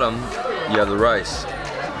bottom, you have the rice.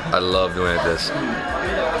 I love doing it this.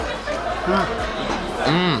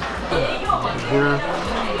 Here.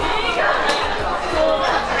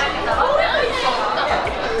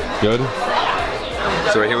 Good.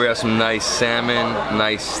 So right here we have some nice salmon,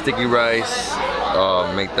 nice sticky rice.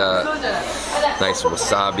 Make that nice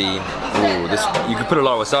wasabi. Ooh, this, you can put a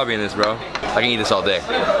lot of wasabi in this, bro. I can eat this all day.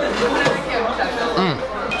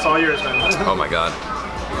 It's all yours, man. Oh my god.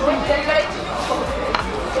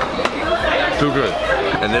 Too good.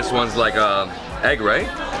 And this one's like egg, right?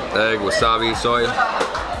 Egg, wasabi, soy.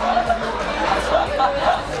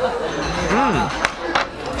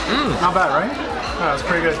 Not bad, right? Yeah, it's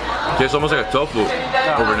pretty good. Tastes almost like a tofu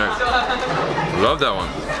overnight. Love that one.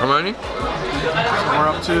 How many? We're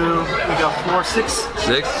up to, we got 6.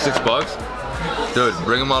 $6? Dude,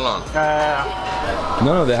 bring them all on.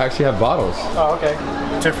 No, they actually have bottles. Oh, okay.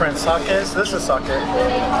 Different sakes. This is sake.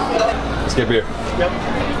 Let's get beer. Yep.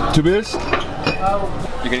 2 beers?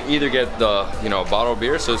 You can either get the, bottle of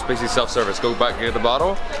beer, so it's basically self-service. Go back and get the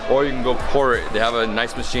bottle, or you can go pour it. They have a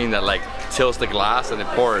nice machine that like tilts the glass and it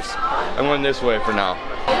pours. I'm going this way for now.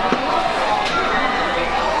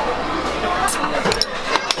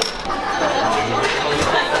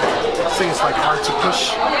 This thing is like hard to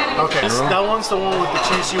push. Okay, so that one's the one with the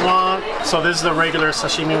cheese you want. So this is the regular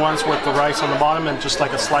sashimi ones with the rice on the bottom and just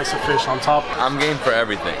like a slice of fish on top. I'm game for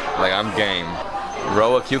everything. Like, I'm game.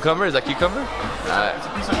 Row of cucumber? Is that cucumber? It's a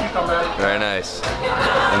piece of cucumber. Very nice.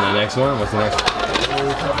 And the next one? What's the next one?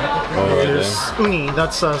 Oh, right There's there. uni,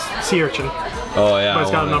 that's sea urchin. Oh yeah. But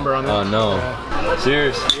it's got a number on it. Oh no.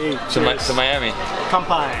 Cheers. Hey, To Miami.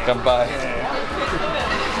 Kampai. Kampai.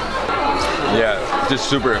 Yeah, just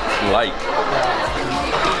super light.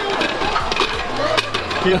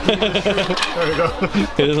 There we go.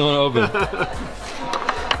 It doesn't want to open.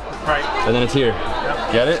 Right. And then it's here.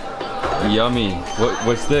 Yep. Get it? Yummy.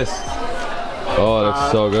 What's this? Oh,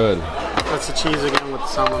 that's so good. That's the cheese again with the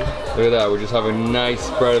salmon. Look at that. We're just having a nice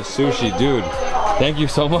spread of sushi, dude. Thank you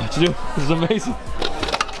so much, dude. This is amazing.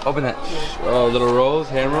 Open that. Oh, little rolls,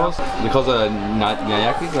 hand rolls. They call it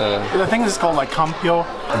nayakis. I think this is called like kampyo.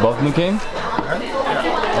 Both of them came?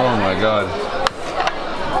 Oh my god.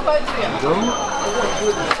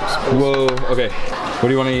 Whoa. Okay. What do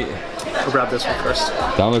you want to eat? We'll grab this one first.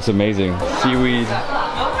 That one looks amazing. Seaweed,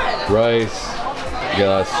 rice. You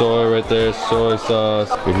got soy right there, soy sauce.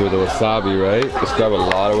 We do the wasabi, right? Just grab a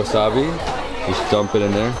lot of wasabi. Just dump it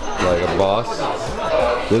in there like a boss.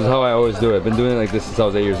 This is how I always do it. I've been doing it like this since I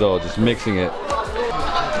was 8 years old, just mixing it.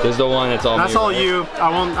 This is the one that's all me. That's all you.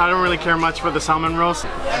 I don't really care much for the salmon roast.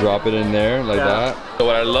 Drop it in there like that. So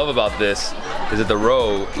what I love about this is that the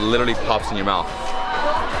roe literally pops in your mouth.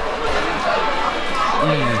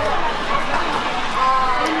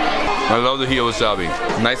 I love the heat wasabi.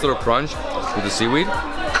 Nice little crunch with the seaweed.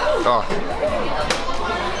 Oh.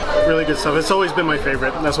 Really good stuff. It's always been my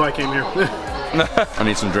favorite. That's why I came here. I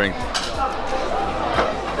need some drink.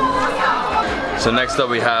 So next up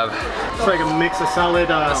we have it's like a mix of salad.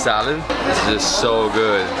 A salad. This is just so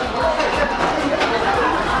good.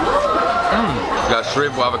 Got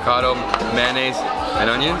shrimp, avocado, mayonnaise, and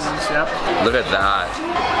onions. Yep. Look at that.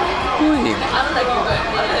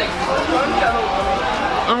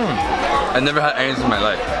 I never had onions in my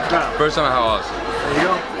life. Yeah. First time I had ours. There you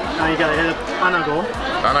go. Now you gotta hit anago.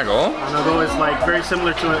 Anago? Anago is like very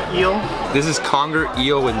similar to an eel. This is conger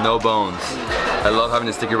eel with no bones. I love having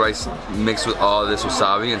the sticky rice mixed with all this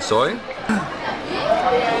wasabi and soy.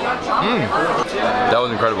 That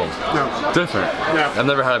was incredible. Yeah. Different. Yeah. I've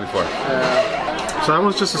never had it before. So that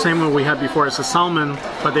was just the same one we had before. It's a salmon,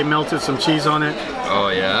 but they melted some cheese on it. Oh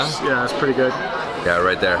yeah? Yeah, it's pretty good. Yeah,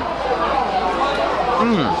 right there.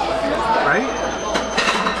 Right?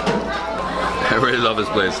 I really love this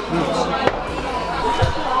place.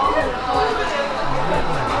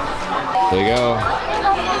 There you go.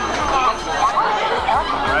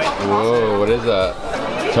 Whoa, what is that?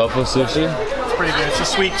 Tofu sushi? It's pretty good. It's a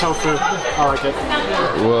sweet tofu. I like it.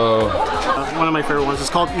 Whoa. One of my favorite ones. It's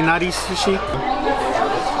called Inari Sushi.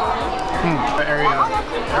 There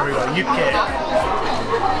we go. Yuke.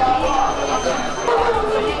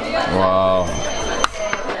 Wow.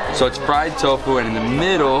 So it's fried tofu, and in the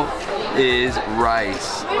middle is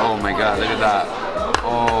rice. Oh my god, look at that.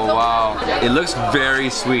 Oh wow. It looks very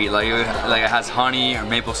sweet, like it has honey or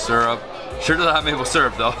maple syrup. Sure doesn't have maple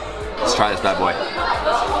syrup though. Let's try this bad boy.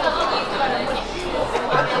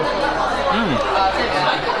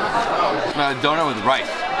 Donut with rice.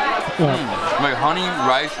 Like honey,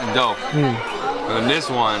 rice, and dough. And this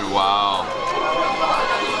one, wow.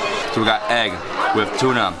 So we got egg, we have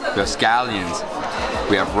tuna, we have scallions,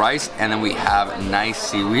 we have rice, and then we have nice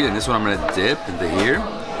seaweed. And this one I'm gonna dip into here.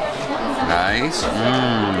 Nice.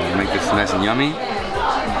 Make this nice and yummy.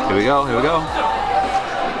 Here we go, here we go.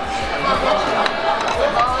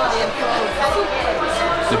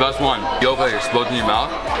 The best one. Yolk like exploding in your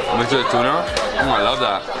mouth. Mixed with the tuna. I love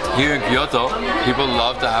that. Here in Kyoto, people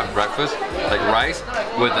love to have breakfast like rice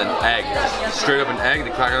with an egg. Straight up an egg,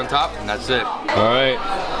 they crack it on top, and that's it. Alright,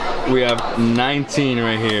 we have 19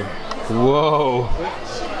 right here. Whoa.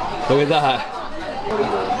 Look at that.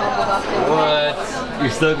 What?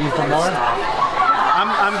 You're still looking for more?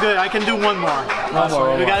 I'm good. I can do one more.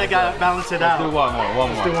 We gotta balance it out. Let's do one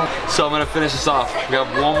more. So I'm gonna finish this off. We have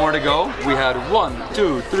one more to go. We had 1,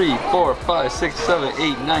 2, 3, 4, 5, 6, 7,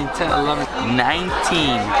 8, 9, 10, 11,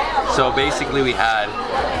 19. So basically we had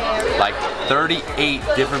like 38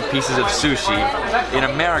 different pieces of sushi. In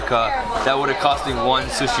America, that would have cost me one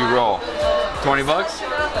sushi roll. 20 bucks?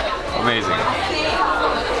 Amazing.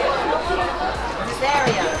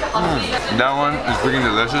 That one is freaking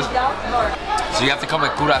delicious. So you have to come to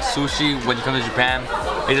Kura Sushi when you come to Japan.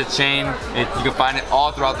 It's a chain. You can find it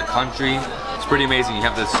all throughout the country. It's pretty amazing. You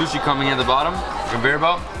have the sushi coming in at the bottom, conveyor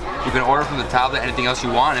belt. You can order from the tablet anything else you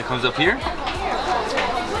want, and it comes up here.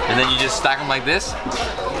 And then you just stack them like this.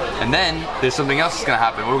 And then there's something else that's gonna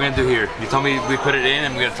happen. What we're gonna do here? You told me we put it in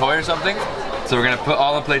and we get a toy or something. So we're gonna put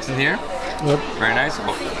all the plates in here. Yep. Very nice.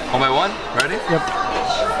 One by one. Ready? Yep.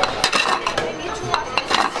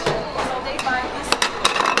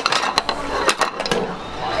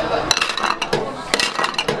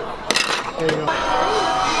 There you go.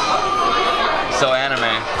 So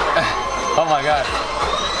anime. Oh my god.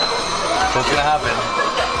 What's gonna happen?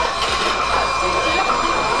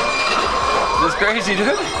 This is crazy,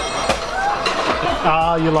 dude.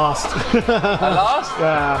 Ah, you lost. I lost?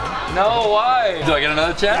 Yeah. No, why? Do I get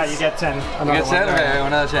another chance? Yeah, you get 10. You get 10? Okay,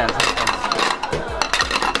 another chance.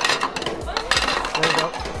 There you go.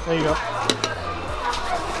 There you go.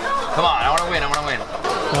 Come on, I wanna win,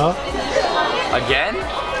 Oh, Again?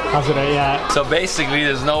 how's it? Yeah. So basically,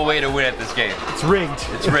 there's no way to win at this game. It's rigged.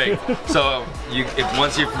 It's rigged. So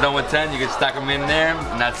once you're done with 10, you can stack them in there,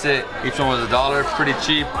 and that's it. Each one was $1, pretty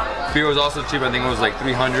cheap. Beer was also cheap. I think it was like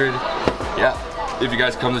 300. Yeah. If you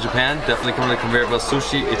guys come to Japan, definitely come to Conveyor Belt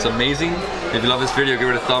Sushi. It's amazing. If you love this video, give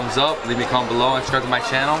it a thumbs up. Leave me a comment below and subscribe to my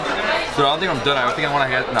channel. So I don't think I'm done. I think I want to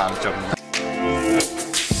get. Nah, I'm joking.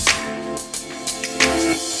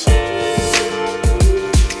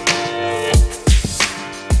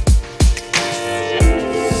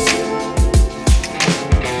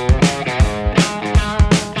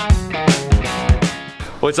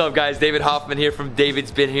 What's up guys, David Hoffman here from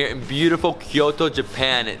Davidsbeenhere in beautiful Kyoto,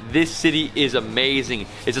 Japan. This city is amazing.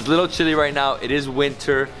 It's a little chilly right now, it is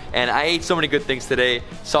winter, and I ate so many good things today,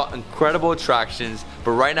 saw incredible attractions,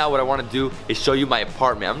 but right now what I want to do is show you my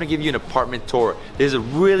apartment. I'm going to give you an apartment tour. There's a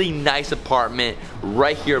really nice apartment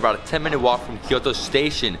right here, about a 10-minute walk from Kyoto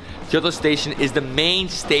Station. Kyoto Station is the main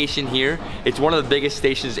station here. It's one of the biggest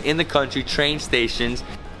stations in the country, train stations.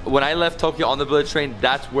 When I left Tokyo on the bullet train,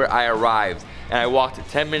 that's where I arrived. And I walked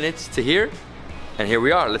 10 minutes to here, and here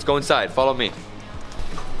we are. Let's go inside, follow me.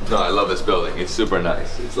 No, I love this building, it's super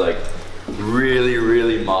nice. It's like really,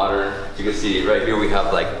 really modern. You can see right here we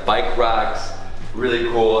have like bike racks, really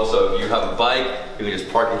cool. So if you have a bike, you can just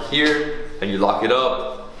park it here, and you lock it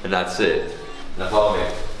up, and that's it. Now follow me.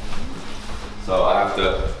 So I have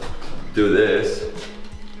to do this.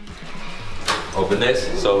 Open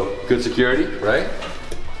this, so good security, right?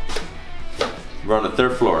 We're on the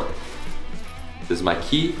 3rd floor. This is my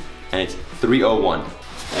key, and it's 301.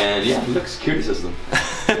 And yeah, look, security system.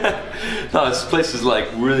 No, this place is like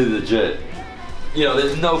really legit. You know,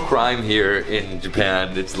 there's no crime here in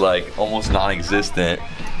Japan. It's like almost non-existent.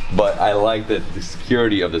 But I like the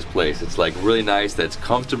security of this place. It's like really nice, that it's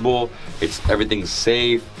comfortable, everything's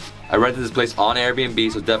safe. I rented this place on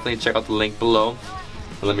Airbnb, so definitely check out the link below.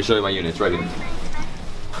 And let me show you my units right here.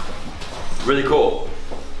 Really cool.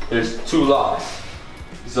 There's 2 locks.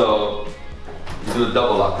 So you do a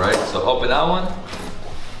double lock, right? So open that one.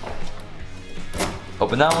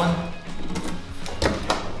 Open that one.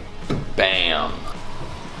 Bam.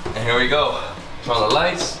 And here we go. Turn on the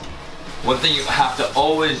lights. One thing you have to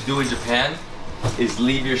always do in Japan is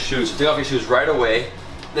leave your shoes. So take off your shoes right away.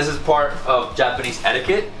 This is part of Japanese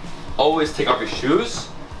etiquette. Always take off your shoes.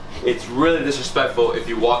 It's really disrespectful if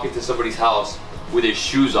you walk into somebody's house with your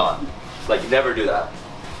shoes on. Like, never do that.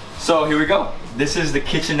 So here we go. This is the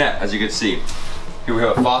kitchenette, as you can see. Here we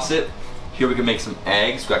have a faucet. Here we can make some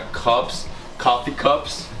eggs. We got cups, coffee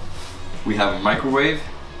cups. We have a microwave.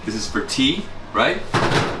 This is for tea, right?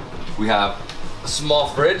 We have a small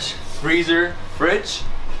fridge, freezer, fridge.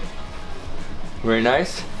 Very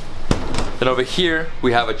nice. Then over here,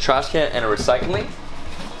 we have a trash can and a recycling.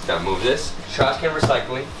 Just gotta move this. Trash can,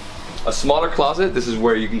 recycling. A smaller closet. This is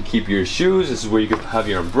where you can keep your shoes. This is where you can have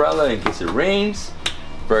your umbrella in case it rains.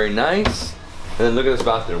 Very nice. And then look at this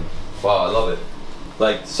bathroom. Wow, I love it.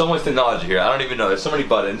 Like, so much technology here. I don't even know. There's so many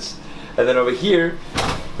buttons. And then over here,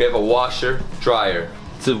 we have a washer, dryer.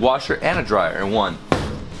 It's a washer and a dryer in one.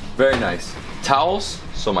 Very nice. Towels.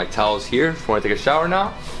 So my towels here if I want to take a shower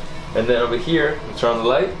now. And then over here, turn on the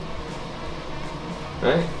light.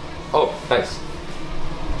 Right? Oh, nice.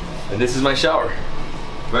 And this is my shower.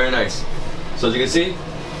 Very nice. So as you can see,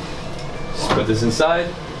 just put this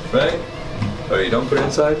inside, right? Or you don't put it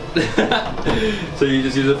inside. So you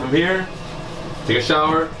just use it from here. Take a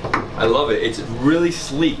shower. I love it. It's really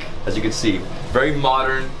sleek, as you can see. Very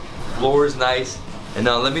modern. Floor is nice. And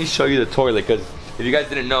now let me show you the toilet, because if you guys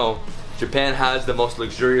didn't know, Japan has the most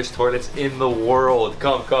luxurious toilets in the world.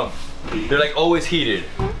 Come, come. They're like always heated.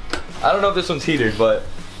 I don't know if this one's heated, but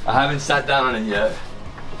I haven't sat down on it yet.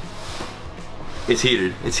 It's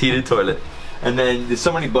heated. It's heated toilet. And then there's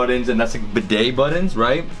so many buttons, and that's like bidet buttons,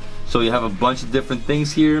 right? So you have a bunch of different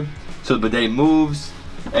things here. So the bidet moves.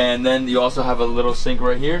 And then you also have a little sink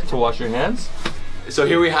right here to wash your hands. So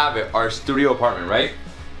here we have it, our studio apartment, right?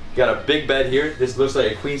 Got a big bed here. This looks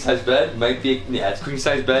like a queen size bed. Might be, yeah, it's a queen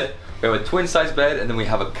size bed. We have a twin size bed, and then we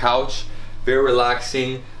have a couch. Very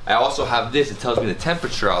relaxing. I also have this. It tells me the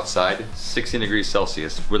temperature outside, 16 degrees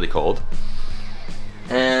Celsius, really cold.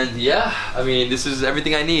 And yeah, I mean, this is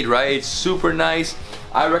everything I need, right? It's super nice.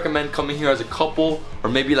 I recommend coming here as a couple, or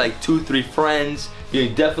maybe like 2-3 friends. You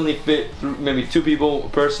definitely fit through maybe 2 people, a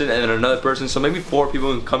person, and then another person. So maybe 4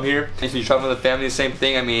 people can come here. If you travel with a family, the same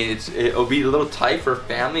thing. I mean, it'll be a little tight for a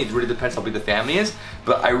family. It really depends how big the family is.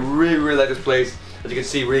 But I really, really like this place. As you can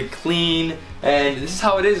see, really clean. And this is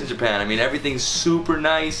how it is in Japan. I mean, everything's super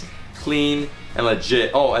nice, clean, and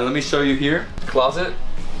legit. Oh, and let me show you here, closet.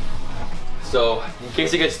 So, in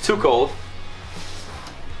case it gets too cold,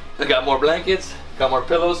 I got more blankets, got more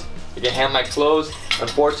pillows. I can hang my clothes.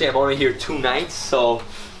 Unfortunately, I'm only here 2 nights, so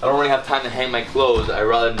I don't really have time to hang my clothes. I'd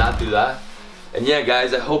rather not do that. And yeah,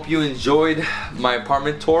 guys, I hope you enjoyed my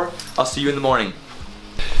apartment tour. I'll see you in the morning.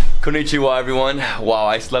 Konnichiwa, everyone. Wow,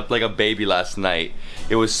 I slept like a baby last night.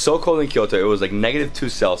 It was so cold in Kyoto. It was like -2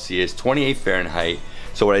 Celsius, 28 Fahrenheit.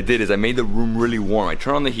 So what I did is I made the room really warm. I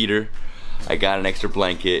turned on the heater, I got an extra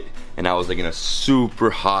blanket, and I was like in a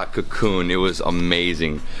super hot cocoon. It was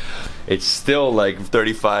amazing. It's still like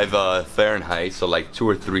 35 Fahrenheit, so like 2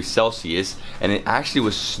 or 3 Celsius. And it actually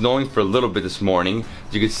was snowing for a little bit this morning.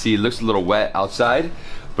 As you can see, it looks a little wet outside,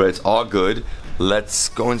 but it's all good. Let's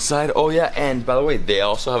go inside. Oh yeah, and by the way, they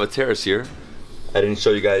also have a terrace here. I didn't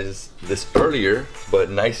show you guys this earlier, but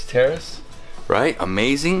nice terrace, right?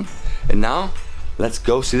 Amazing. And now, let's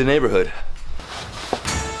go see the neighborhood.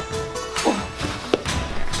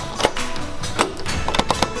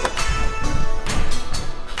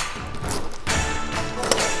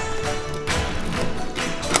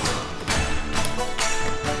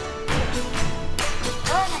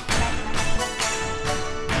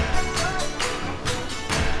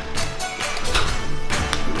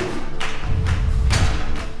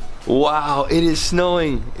 Wow, it is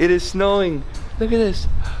snowing. It is snowing. Look at this.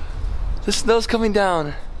 The snow's coming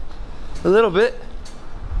down. A little bit.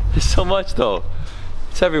 There's so much though.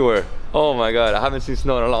 It's everywhere. Oh my God, I haven't seen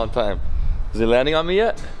snow in a long time. Is it landing on me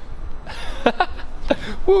yet?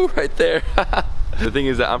 Woo, right there. The thing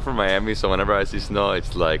is that I'm from Miami, so whenever I see snow,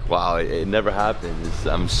 it's like, wow, it never happens.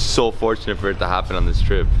 I'm so fortunate for it to happen on this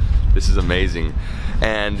trip. This is amazing.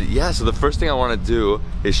 And yeah, so the first thing I want to do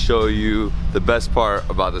is show you the best part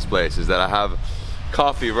about this place is that I have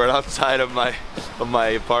coffee right outside of my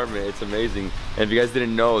apartment. It's amazing. And if you guys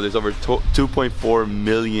didn't know, there's over 2.4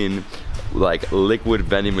 million like liquid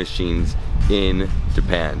vending machines in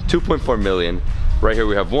Japan. 2.4 million. Right here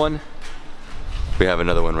we have one. We have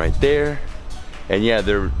another one right there. And yeah,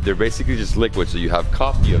 they're basically just liquid. So you have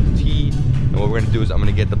coffee, you have tea. And what we're gonna do is I'm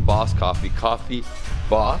gonna get the Boss coffee. Coffee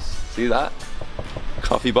Boss, see that?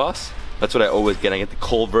 Coffee Boss. That's what I always get. I get the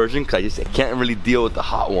cold version because I can't really deal with the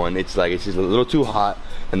hot one. It's just a little too hot.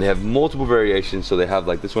 And they have multiple variations. So they have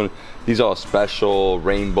like this one. These are all special,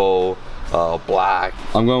 rainbow, black.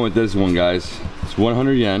 I'm going with this one, guys. It's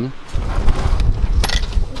 100 yen.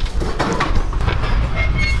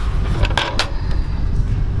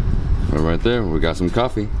 Right there, we got some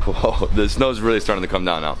coffee. Whoa, the snow's really starting to come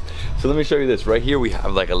down now. So let me show you this. Right here we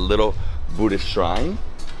have like a little Buddhist shrine.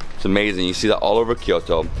 It's amazing. You see that all over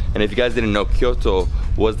Kyoto. And if you guys didn't know, Kyoto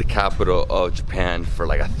was the capital of Japan for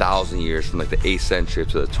like 1,000 years, from like the 8th century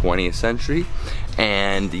to the 20th century.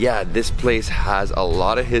 And yeah, this place has a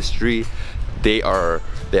lot of history. They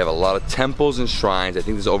have a lot of temples and shrines. I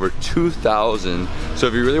think there's over 2,000. So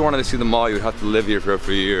if you really wanted to see them all, you would have to live here for a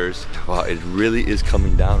few years. Wow, it really is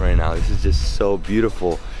coming down right now. This is just so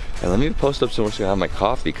beautiful. And let me post up somewhere so I have my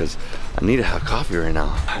coffee, because I need to have coffee right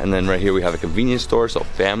now. And then right here we have a convenience store, so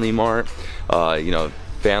Family Mart, you know,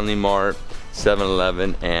 Family Mart,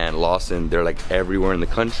 7-Eleven, and Lawson. They're like everywhere in the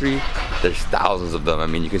country. There's thousands of them. I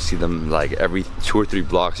mean, you can see them like every 2 or 3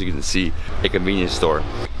 blocks. You can see a convenience store.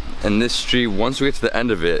 And this street, once we get to the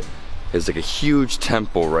end of it, is like a huge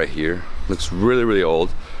temple right here. Looks really, really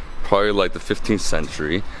old, probably like the 15th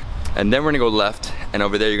century. And then we're gonna go left, and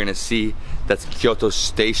over there you're gonna see that's Kyoto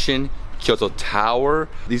Station, Kyoto Tower.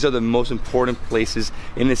 These are the most important places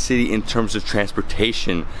in the city in terms of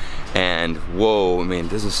transportation. And whoa, man,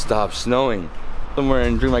 it doesn't stop snowing. Somewhere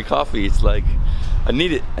and drink my coffee. It's like, I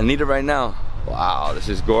need it right now. Wow, this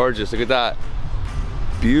is gorgeous, look at that.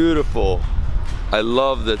 Beautiful. I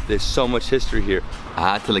love that there's so much history here.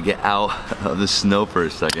 I had to like get out of the snow for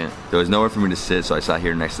a second. There was nowhere for me to sit, so I sat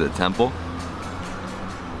here next to the temple.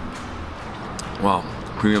 Wow,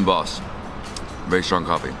 premium Boss. Very strong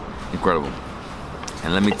coffee, incredible.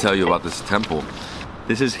 And let me tell you about this temple.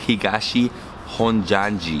 This is Higashi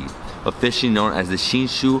Honjanji, officially known as the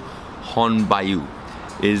Shinshu Honbayu.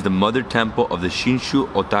 It is the mother temple of the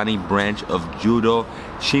Shinshu Otani branch of Judo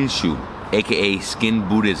Shinshu, aka Skin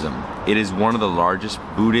Buddhism. It is one of the largest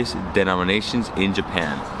Buddhist denominations in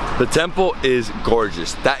Japan. The temple is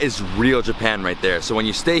gorgeous. That is real Japan right there. So when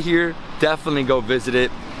you stay here, definitely go visit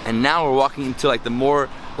it. And now we're walking into like the more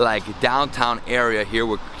like downtown area here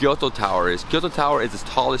where Kyoto Tower is. Kyoto Tower is the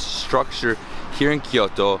tallest structure here in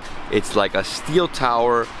Kyoto. It's like a steel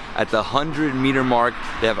tower at the 100-meter mark.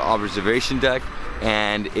 They have an observation deck,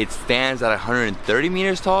 and it stands at 130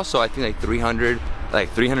 meters tall, so I think like 300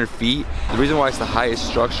 feet. The reason why it's the highest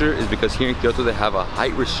structure is because here in Kyoto they have a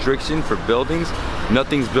height restriction for buildings.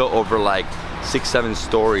 Nothing's built over like 6-7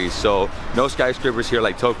 stories, so no skyscrapers here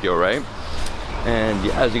like Tokyo, right? And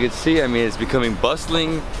yeah, as you can see, I mean, it's becoming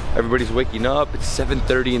bustling. Everybody's waking up. It's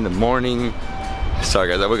 7:30 in the morning. Sorry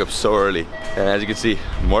guys, I wake up so early. And as you can see,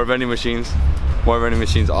 more vending machines. More vending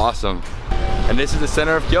machines, awesome. And this is the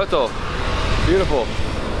center of Kyoto. Beautiful.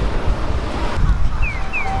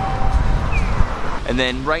 And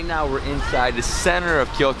then right now we're inside the center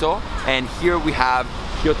of Kyoto, and here we have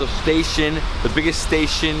Kyoto Station, the biggest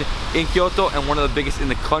station in Kyoto and one of the biggest in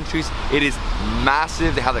the countries. It is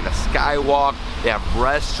massive. They have like a skywalk, they have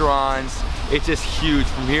restaurants. It's just huge.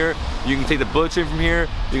 From here, you can take the bullet train from here,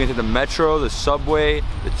 you can take the metro, the subway,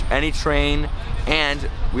 any train, and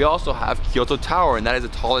we also have Kyoto Tower, and that is the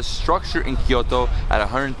tallest structure in Kyoto at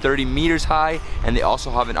 130 meters high, and they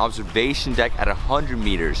also have an observation deck at 100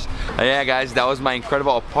 meters. Yeah guys, that was my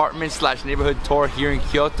incredible apartment slash neighborhood tour here in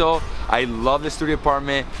Kyoto. I love this studio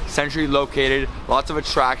apartment, centrally located, lots of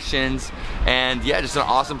attractions, and yeah, just an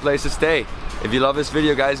awesome place to stay. If you love this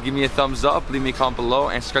video guys, give me a thumbs up, leave me a comment below,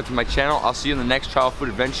 and subscribe to my channel. I'll see you in the next travel food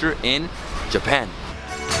adventure in Japan.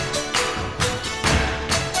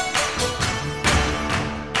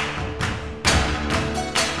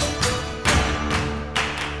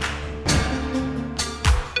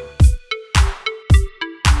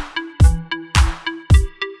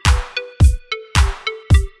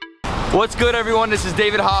 What's good everyone, this is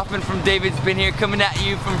David Hoffman from Davidsbeenhere coming at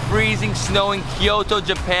you from freezing snow in Kyoto,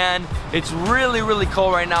 Japan. It's really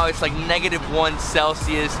cold right now. It's like -1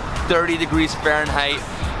 Celsius, 30 degrees Fahrenheit.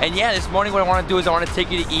 And yeah, this morning what I want to do is I want to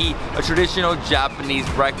take you to eat a traditional Japanese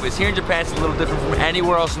breakfast. Here in Japan it's a little different from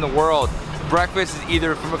anywhere else in the world. Breakfast is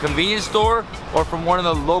either from a convenience store or from one of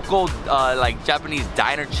the local like Japanese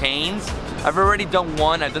diner chains. I've already done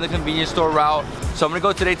one, I've done the convenience store route. So I'm gonna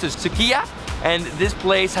go today to Sukiya. And this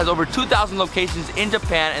place has over 2,000 locations in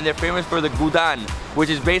Japan, and they're famous for the gudan, which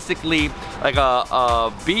is basically like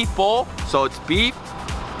a beef bowl. So it's beef,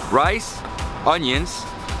 rice, onions,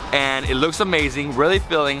 and it looks amazing, really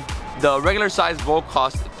filling. The regular size bowl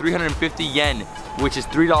costs 350 yen, which is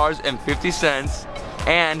 $3.50,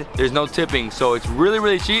 and there's no tipping. So it's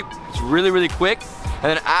really cheap, it's really quick.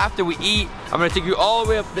 And then after we eat, I'm gonna take you all the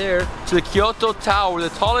way up there to the Kyoto Tower, the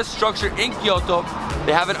tallest structure in Kyoto.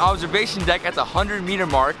 They have an observation deck at the 100-meter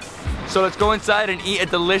mark. So let's go inside and eat a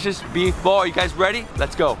delicious beef bowl. Are you guys ready?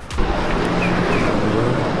 Let's go.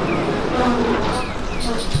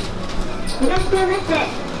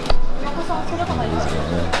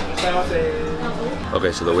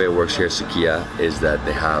 Okay, so the way it works here at Sukiya is that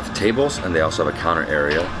they have tables and they also have a counter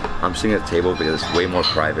area. I'm sitting at a table because it's way more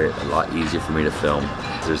private, a lot easier for me to film.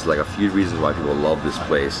 There's like a few reasons why people love this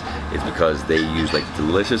place. It's because they use like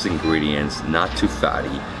delicious ingredients, not too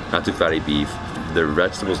fatty beef. Their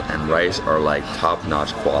vegetables and rice are like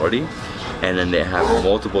top-notch quality. And then they have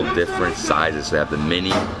multiple different sizes. So they have the mini,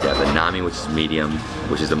 they have the nami, which is medium,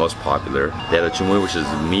 which is the most popular. They have the chumui, which is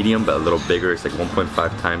medium but a little bigger. It's like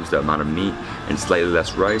 1.5 times the amount of meat and slightly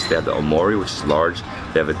less rice. They have the omori, which is large.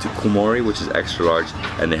 They have a tukumori, which is extra large.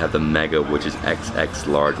 And they have the mega, which is XX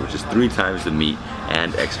large, which is 3 times the meat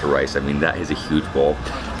and extra rice. I mean, that is a huge bowl.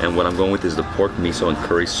 And what I'm going with is the pork miso and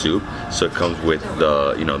curry soup. So it comes with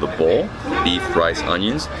the, you know, the bowl, beef, rice,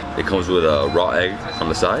 onions. It comes with a raw egg on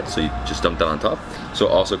the side, so you just dump that on top. So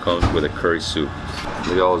it also comes with a curry soup.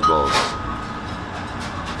 Look at all those bowls.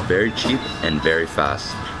 Very cheap and very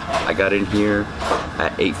fast. I got in here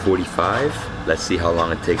at 8:45. Let's see how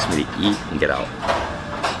long it takes me to eat and get out.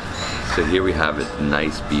 So here we have it,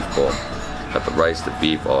 nice beef bowl. Got the rice, the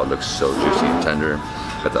beef, oh, it looks so juicy and tender.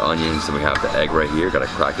 Got the onions, and we have the egg right here, gotta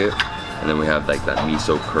crack it. And then we have like that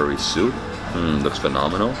miso curry soup. Looks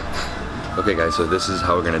phenomenal. Okay guys, so this is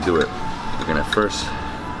how we're gonna do it. We're gonna first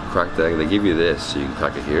crack the egg. They give you this, so you can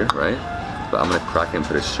crack it here, right? But I'm gonna crack it and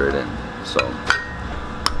put it straight in. So.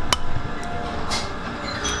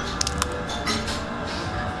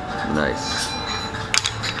 Nice.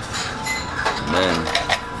 And then,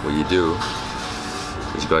 what you do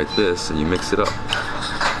is you go like this and you mix it up.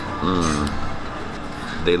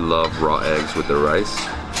 They love raw eggs with the rice.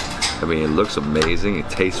 I mean, it looks amazing. It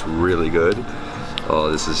tastes really good. Oh,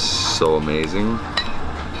 this is so amazing.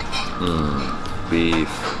 Beef,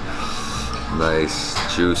 nice,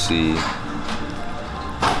 juicy.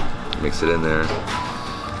 Mix it in there.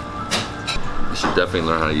 You should definitely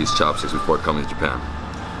learn how to use chopsticks before coming to Japan.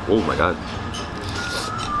 Oh my god.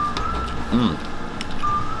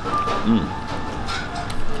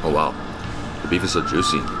 Oh wow. The beef is so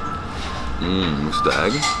juicy. Mix the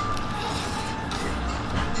egg.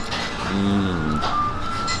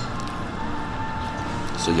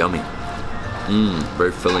 So yummy.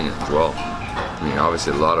 Very filling as well. I mean,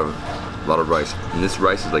 obviously a lot of rice. And this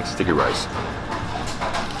rice is like sticky rice.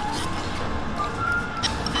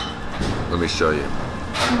 Let me show you.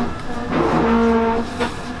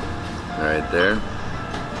 Right there.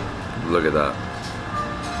 Look at that.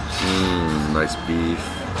 Nice beef.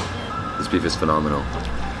 This beef is phenomenal.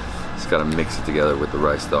 Just gotta mix it together with the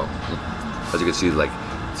rice though. As you can see, like,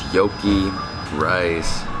 it's yolky,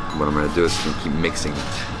 rice. What I'm gonna do is keep mixing.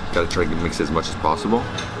 Gotta try to mix it as much as possible.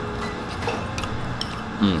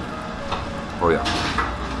 Oh yeah.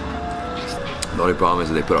 The only problem is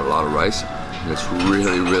that they put a lot of rice. And it's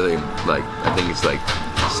really, really, like, I think it's like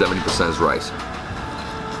 70% is rice.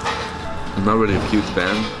 I'm not really a huge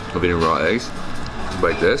fan of eating raw eggs,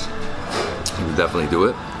 but like this, you can definitely do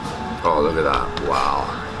it. Oh, look at that, wow.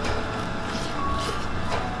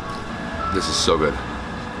 This is so good.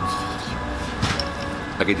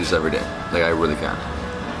 I could do this every day, like I really can.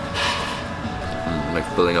 I'm like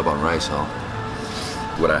filling up on rice, so.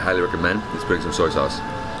 What I highly recommend is putting some soy sauce.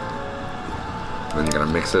 And then you're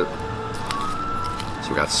gonna mix it. So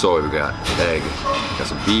we got soy, we got egg, we got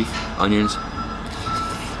some beef, onions.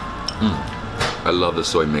 I love the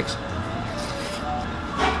soy mix.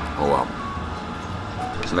 Oh wow.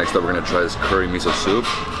 So next up we're gonna try this curry miso soup.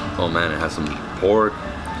 Oh man, it has some pork,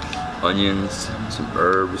 onions, some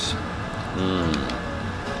herbs.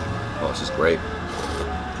 Oh, this is great.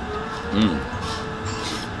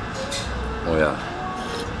 Oh yeah.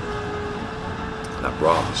 That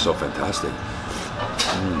broth is so fantastic.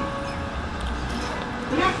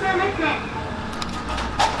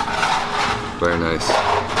 Very nice.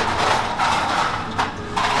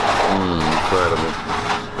 Incredible.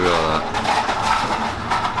 Look at all that.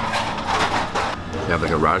 You have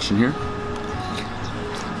like a radish in here.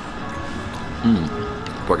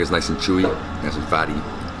 Pork is nice and chewy, nice and fatty.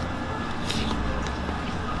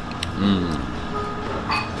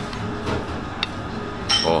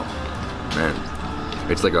 Oh man.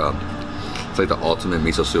 It's like the ultimate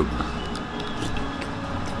miso soup.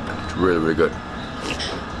 It's really, really good.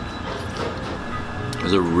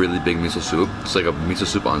 It's a really big miso soup. It's like a miso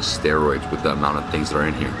soup on steroids with the amount of things that are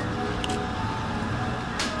in here.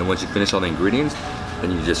 And once you finish all the ingredients,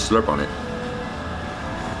 then you just slurp on it.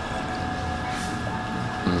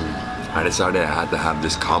 I decided I had to have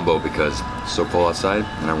this combo because it's so cold outside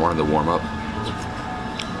and I wanted to warm up.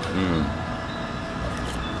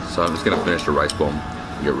 So I'm just gonna finish the rice bowl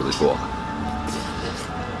and get really full.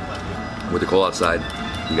 With the cold outside,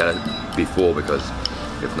 you gotta be full because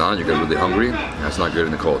if not, you get really hungry and that's not good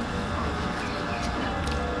in the cold.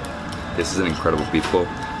 This is an incredible beef bowl.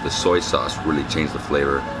 The soy sauce really changed the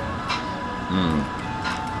flavor.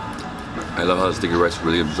 I love how the sticky rice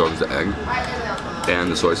really absorbs the egg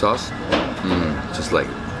and the soy sauce. Just like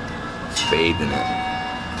bathed in it.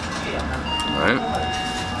 Alright?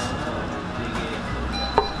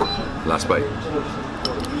 Last bite.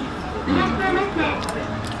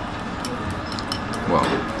 Wow,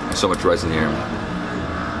 there's so much rice in here.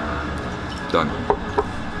 Done.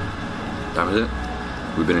 Time is it?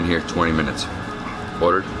 We've been in here 20 minutes.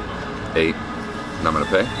 Ordered, ate, now I'm gonna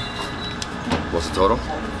pay. What's the total?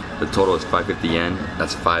 The total is 550 yen.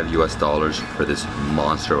 That's $5 US for this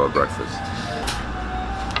monster of a breakfast.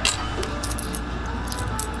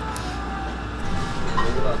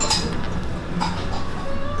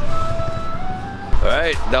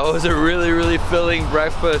 Alright, that was a really, really filling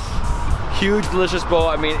breakfast. Huge, delicious bowl.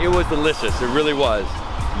 I mean, it was delicious. It really was.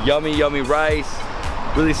 Yummy, yummy rice.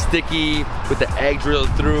 Really sticky with the egg drilled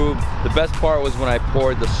through. The best part was when I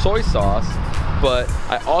poured the soy sauce, but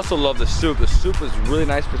I also love the soup. The soup is really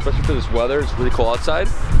nice, especially for this weather. It's really cold outside.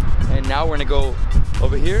 And now we're gonna go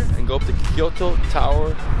over here and go up to Kyoto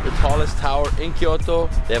Tower, the tallest tower in Kyoto.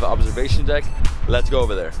 They have an observation deck. Let's go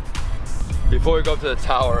over there. Before we go up to the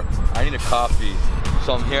tower, I need a coffee.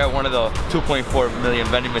 So I'm here at one of the 2.4 million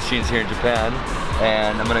vending machines here in Japan,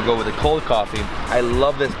 and I'm gonna go with a cold coffee. I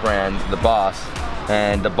love this brand, the Boss,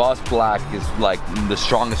 and the Boss Black is like the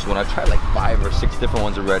strongest one. I've tried like 5 or 6 different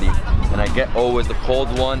ones already, and I get always the cold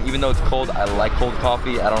one. Even though it's cold, I like cold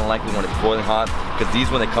coffee. I don't like it when it's boiling hot, because these,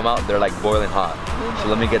 when they come out, they're like boiling hot. So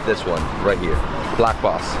let me get this one right here, Black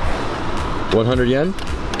Boss. 100 yen.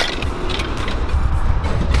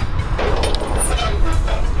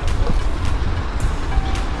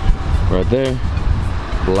 Right there,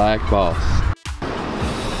 Black Boss.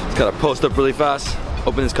 Just gotta post up really fast,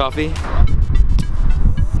 open this coffee.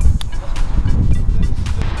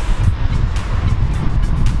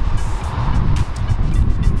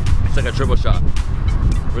 It's like a triple shot.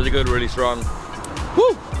 Really good, really strong.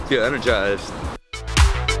 Woo! Feel energized.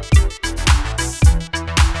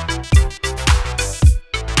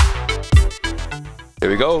 Here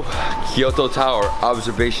we go. Kyoto Tower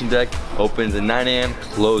observation deck opens at 9 a.m.,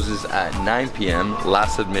 closes at 9 p.m.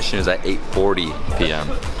 Last admission is at 8:40 p.m.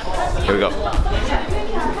 Here we go.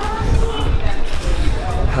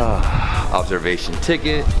 Observation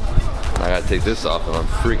ticket. I gotta take this off and I'm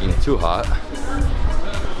freaking too hot.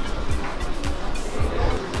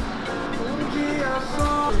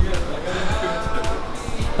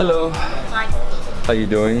 Hello. Hi. How you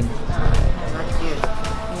doing?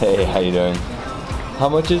 Hey, how you doing? How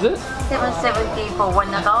much is it? 770 for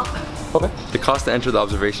one adult. Okay. The cost to enter the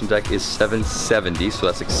observation deck is $770, so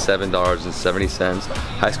that's like $7.70.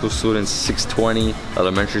 High school students $620,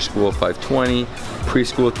 elementary school $520,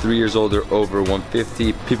 preschool 3 years older over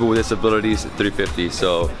 $150, people with disabilities $350.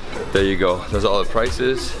 So there you go. Those are all the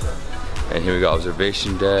prices. And here we go.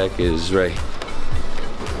 Observation deck is right.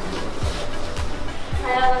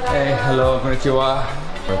 Hey, hello, konnichiwa.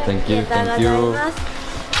 Thank you, thank you.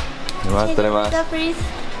 Please.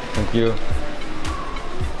 Thank you.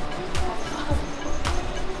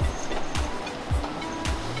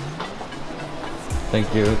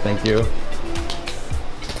 Thank you, thank you.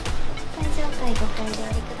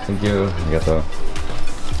 Thank you. Arigato.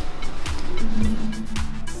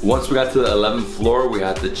 Once we got to the 11th floor, we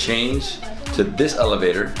had to change to this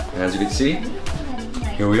elevator. And as you can see,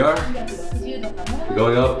 here we are. We're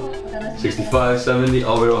going up 65, 70,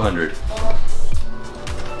 all the way to 100.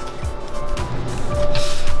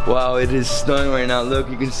 Wow, it is snowing right now. Look,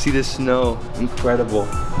 you can see the snow. Incredible.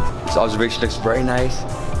 This observation deck is very nice.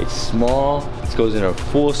 It's small. It goes in a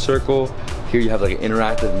full circle. Here you have like an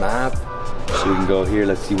interactive map. So you can go here.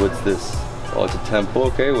 Let's see, what's this? Oh, it's a temple.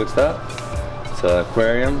 Okay, what's that? It's an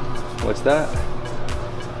aquarium. What's that?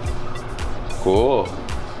 Cool.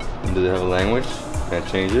 And do they have a language? Can I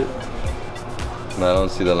change it? No, I don't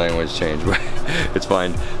see the language change, but it's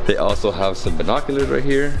fine. They also have some binoculars right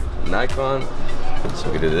here. Nikon.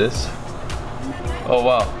 So we can do this. Oh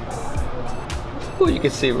wow. Oh, you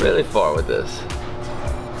can see really far with this.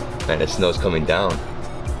 Man, the snow's coming down.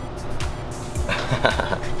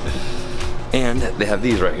 And they have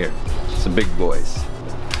these right here. Some big boys.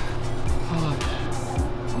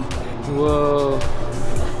 Whoa.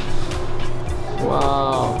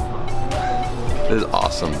 Wow. This is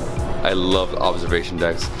awesome. I love observation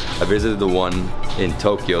decks. I visited the one in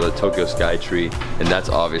Tokyo, the Tokyo Sky Tree, and that's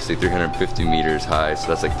obviously 350 meters high, so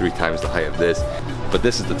that's like 3 times the height of this. But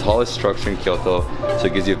this is the tallest structure in Kyoto, so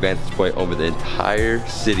it gives you a vantage point over the entire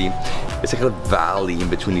city. It's like a valley in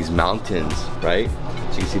between these mountains, right?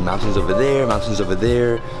 So you can see mountains over there,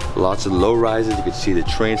 lots of low rises. You can see the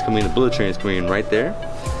trains coming in, the bullet train is coming in right there.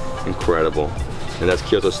 Incredible. And that's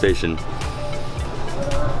Kyoto Station.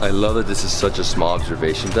 I love that this is such a small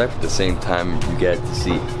observation deck. At the same time, you get to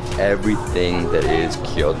see everything that is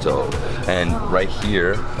Kyoto. And right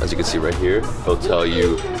here, as you can see right here, it'll tell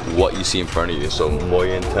you what you see in front of you. So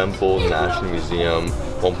Moyen Temple, National Museum,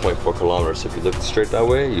 1.4 kilometers. So if you look straight that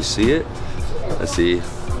way, you see it. Let's see,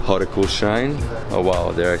 Horaku Shrine. Oh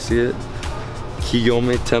wow, there I see it.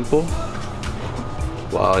 Kiyomizu Temple.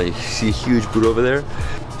 Wow, you see a huge Buddha over there.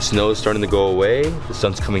 Snow is starting to go away. The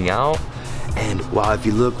sun's coming out. And wow, if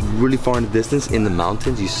you look really far in the distance in the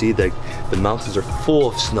mountains, you see that the mountains are full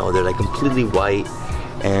of snow. They're like completely white.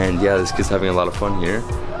 And yeah, this kid's having a lot of fun here.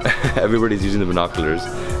 Everybody's using the binoculars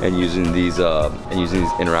and using these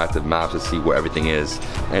interactive maps to see where everything is.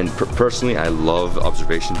 And personally, I love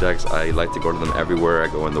observation decks. I like to go to them everywhere I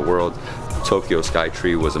go in the world. Tokyo Sky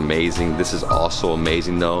Tree was amazing. This is also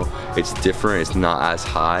amazing though. It's different, it's not as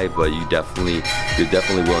high, but you definitely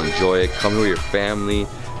will enjoy it. Come here with your family,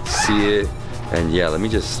 see it, and yeah, let me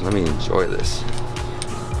enjoy this.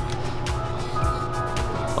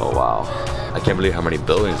 Oh wow. I can't believe how many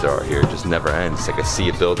buildings there are here. It just never ends. It's like a sea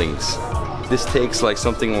of buildings. This takes like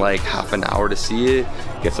something like half an hour to see it.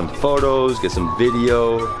 Get some photos, get some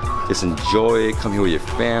video, just enjoy it. Come here with your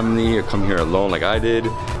family or come here alone like I did.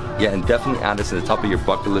 Yeah, and definitely add this to the top of your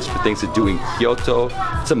bucket list for things to do in Kyoto.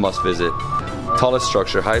 It's a must visit. Tallest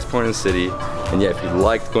structure, highest point in the city. And yeah, if you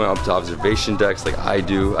liked going up to observation decks like I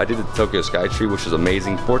do, I did the Tokyo Sky Tree, which was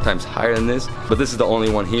amazing, 4 times higher than this, but this is the only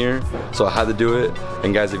one here, so I had to do it.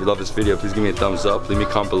 And guys, if you love this video, please give me a thumbs up, leave me a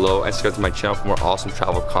comment below, and subscribe to my channel for more awesome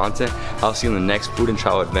travel content. I'll see you in the next food and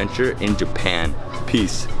travel adventure in Japan.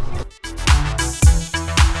 Peace.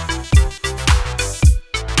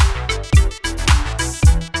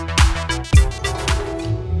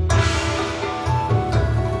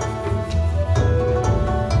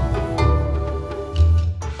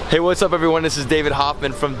 Hey, what's up everyone? This is David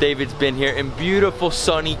Hoffman from Davidsbeenhere in beautiful,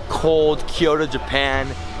 sunny, cold Kyoto,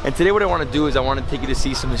 Japan. And today what I want to do is I want to take you to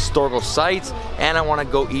see some historical sites and I want to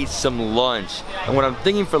go eat some lunch. And what I'm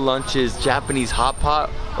thinking for lunch is Japanese hot pot,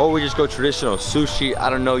 or we just go traditional sushi. I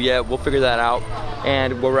don't know yet, we'll figure that out.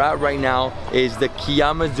 And where we're at right now is the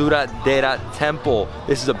Kiyomizu-dera temple.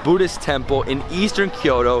 This is a Buddhist temple in eastern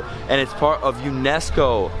Kyoto and it's part of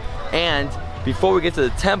UNESCO. And before we get to the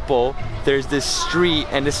temple, there's this street,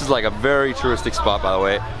 and this is like a very touristic spot, by the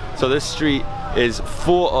way. So this street is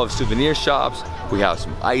full of souvenir shops. We have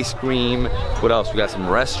some ice cream. What else? We got some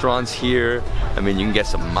restaurants here. I mean, you can get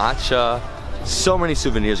some matcha. So many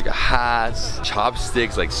souvenirs. You got hats,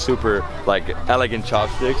 chopsticks, like super like elegant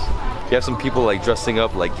chopsticks. You have some people like dressing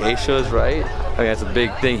up like geishas, right? I mean, that's a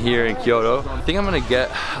big thing here in Kyoto. I think I'm gonna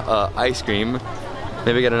get ice cream.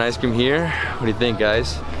 Maybe get an ice cream here. What do you think,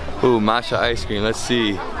 guys? Ooh, matcha ice cream. Let's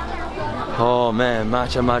see. Oh man,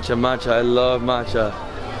 matcha, matcha, matcha. I love matcha.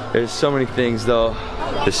 There's so many things though.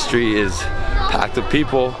 The street is packed with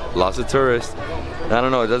people, lots of tourists. I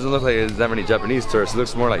don't know, it doesn't look like there's that many Japanese tourists. It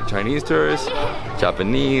looks more like Chinese tourists,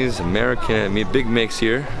 Japanese, American. I mean, big mix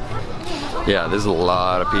here. Yeah, there's a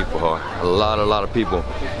lot of people, a lot of people.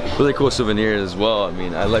 Really cool souvenirs as well. I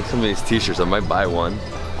mean, I like some of these t-shirts. I might buy one.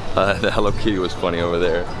 The Hello Kitty was funny over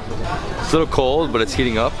there. It's a little cold, but it's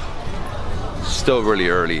heating up. Still really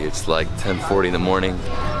early. It's like 10:40 in the morning.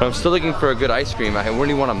 But I'm still looking for a good ice cream. I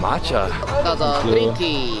really want a matcha. Green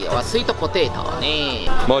tea or sweet potato.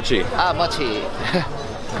 Mochi. Ah, mochi.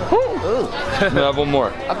 I have one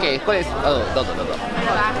more. Okay, please.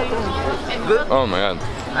 Oh my god.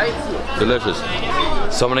 Delicious.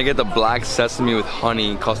 So I'm gonna get the black sesame with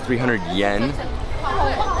honey. It costs 300 yen.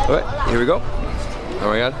 Alright, here we go. Oh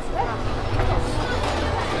my god.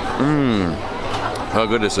 Mmm. How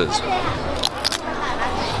good this is.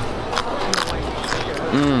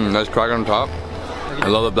 Mmm, nice cracker on top. I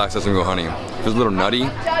love the black sesame with honey. It's a little nutty,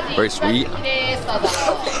 very sweet.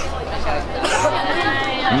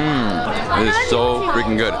 Mmm, it is so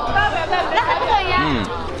freaking good. Mmm,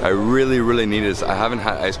 I really need this. I haven't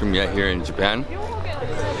had ice cream yet here in Japan.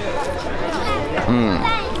 Mmm.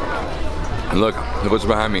 And look what's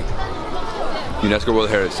behind me. UNESCO World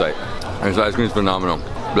Heritage Site. And this ice cream is phenomenal.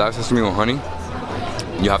 Black sesame with honey.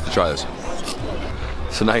 You have to try this.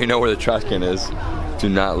 So now you know where the trash can is. Do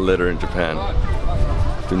not litter in Japan.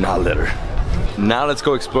 Do not litter. Now let's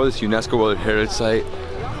go explore this UNESCO World Heritage Site.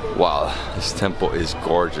 Wow, this temple is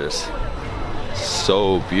gorgeous.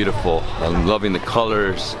 So beautiful. I'm loving the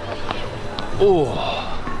colors. Oh,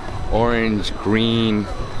 orange, green,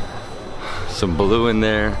 some blue in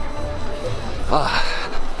there.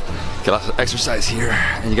 Get lots of exercise here,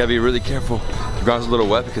 and you gotta be really careful. The ground's a little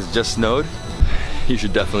wet because it just snowed. You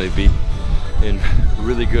should definitely be in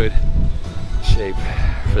really good shape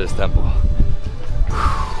for this temple.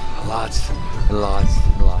 Lots and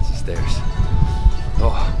lots of stairs.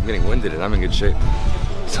 Oh, I'm getting winded and I'm in good shape.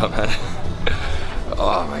 What's up, man?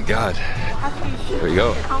 Oh my god. There we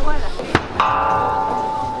go.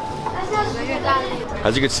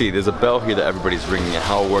 As you can see, there's a bell here that everybody's ringing, and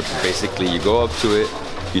how it works is basically you go up to it,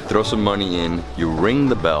 you throw some money in, you ring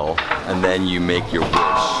the bell, and then you make your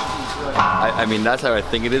wish. I mean, that's how I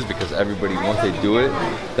think it is, because everybody, once they do it,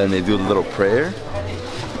 then they do a little prayer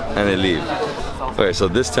and they leave. Okay, so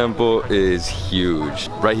this temple is huge.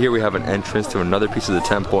 Right here we have an entrance to another piece of the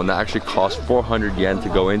temple, and that actually costs 400 yen to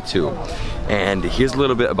go into. And here's a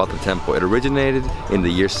little bit about the temple. It originated in the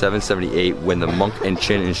year 778 when the monk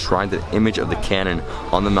Enchin enshrined an image of the cannon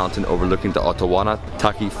on the mountain overlooking the Otawana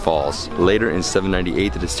Taki Falls. Later in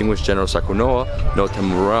 798, the distinguished General Sakunoa no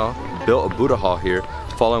Temura built a Buddha hall here,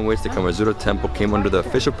 following which the Kiyomizu-dera temple came under the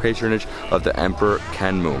official patronage of the Emperor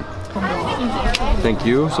Kanmu. Thank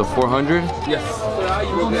you. So 400? Yes.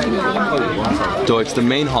 So it's the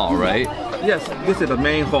main hall, right? Yes, this is the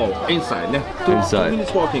main hall inside. Inside. 2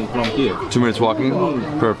 minutes walking from here. 2 minutes walking?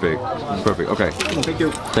 Perfect. Perfect. Okay. Thank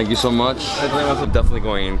you. Thank you so much. I'm definitely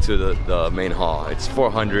going into the main hall. It's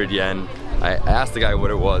 400 yen. I asked the guy what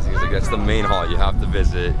it was. He was like, that's the main hall. You have to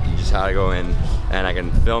visit. You just had to go in. And I can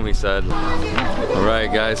film, he said.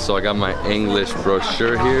 Alright guys, so I got my English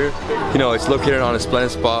brochure here. You know, it's located on a splendid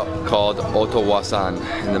spot called Otowasan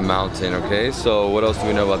in the mountain, okay? So what else do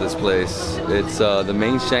we know about this place? It's the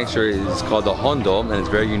main sanctuary is called the Hondo, and it's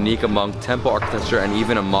very unique among temple architecture and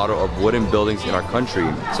even a model of wooden buildings in our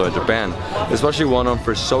country, so in Japan. Especially well known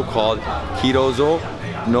for so-called Kirozo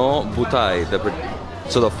no Butai,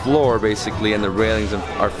 so the floor basically and the railings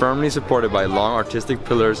are firmly supported by long artistic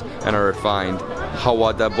pillars and a refined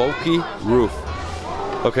Hawadaboki roof.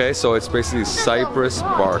 Okay, so it's basically cypress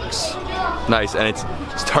barks. Nice, and it's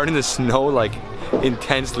starting to snow like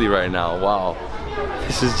intensely right now. Wow,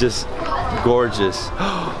 this is just gorgeous.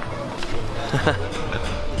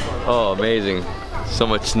 Oh, amazing. So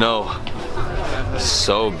much snow.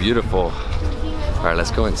 So beautiful. All right,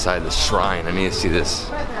 let's go inside the shrine. I need to see this.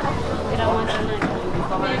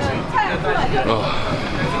 Oh.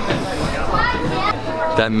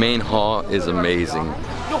 That main hall is amazing.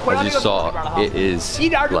 As you saw, it is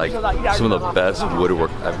like some of the best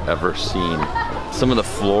woodwork I've ever seen. Some of the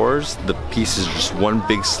floors, the pieces are just one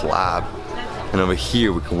big slab. And over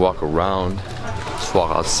here we can walk around, just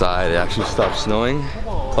walk outside. It actually stopped snowing,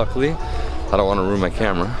 luckily. I don't want to ruin my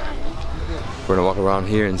camera. We're gonna walk around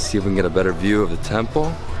here and see if we can get a better view of the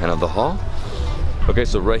temple and of the hall. Okay,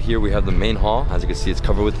 so right here we have the main hall. As you can see, it's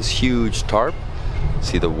covered with this huge tarp.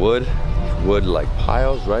 See the wood like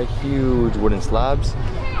piles, right? Huge wooden slabs.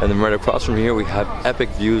 And then right across from here we have epic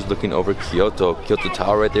views looking over Kyoto. Kyoto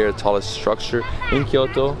Tower right there, the tallest structure in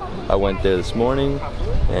Kyoto. I went there this morning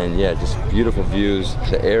and yeah, just beautiful views.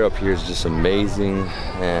 The air up here is just amazing,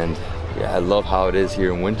 and yeah, I love how it is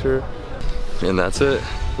here in winter. And that's it.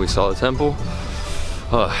 We saw the temple.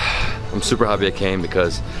 I'm super happy I came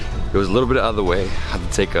because it was a little bit out of the way. I had to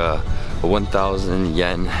take a 1,000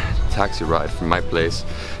 yen taxi ride from my place.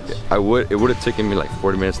 It would have taken me like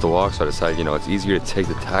 40 minutes to walk, so I decided, you know, it's easier to take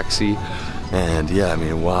the taxi. And yeah, I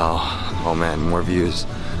mean, wow. Oh man, more views,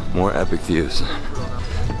 more epic views.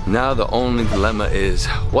 Now the only dilemma is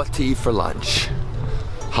what to eat for lunch.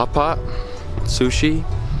 Hot pot? Sushi?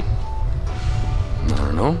 I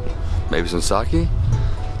don't know. Maybe some sake?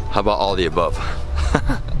 How about all the above?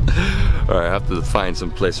 Alright, I have to find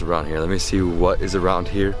some place around here. Let me see what is around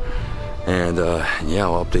here. And yeah,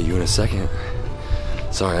 I'll update you in a second.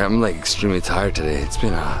 Sorry, I'm like extremely tired today. It's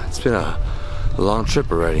been a long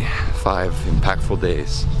trip already. 5 impactful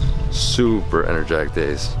days. Super energetic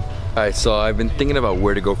days. Alright, so I've been thinking about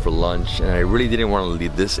where to go for lunch, and I really didn't want to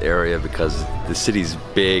leave this area because the city's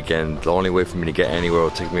big and the only way for me to get anywhere will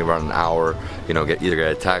take me around an hour. You know, either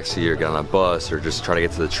get a taxi or get on a bus or just try to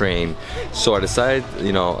get to the train. So I decided,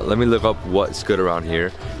 you know, let me look up what's good around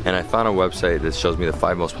here, and I found a website that shows me the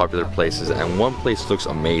 5 most popular places, and one place looks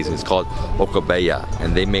amazing. It's called Okobeya,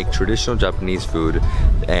 and they make traditional Japanese food,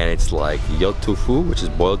 and it's like yotofu, which is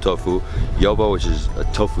boiled tofu, yoba, which is a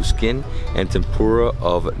tofu skin, and tempura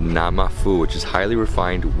of namafu, which is highly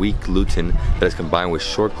refined wheat gluten that is combined with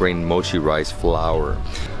short grain mochi rice flour.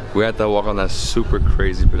 We had to walk on that super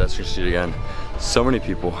crazy pedestrian street again. So many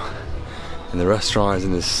people. And the restaurant is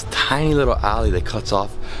in this tiny little alley that cuts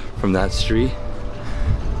off from that street.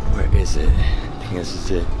 Where is it? I think this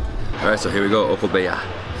is it. Alright, so here we go, Okobeya.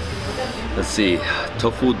 Let's see,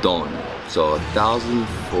 tofu don. So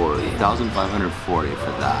 1,540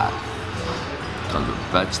 for that. Tons of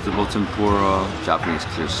vegetable tempura, Japanese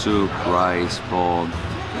clear soup, rice bowl.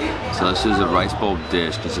 So this is a rice bowl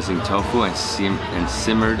dish consisting of tofu and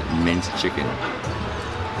simmered minced chicken.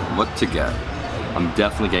 What to get? I'm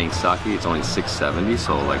definitely getting sake. It's only $6.70,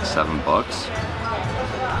 so like $7.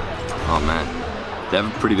 Oh man, they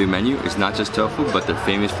have a pretty big menu. It's not just tofu, but they're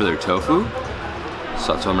famous for their tofu.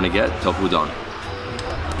 So that's what I'm gonna get. Tofu don.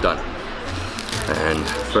 Done. And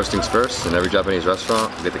first things first, in every Japanese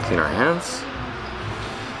restaurant, we get to clean our hands.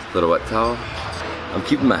 Little wet towel. I'm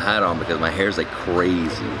keeping my hat on because my hair is like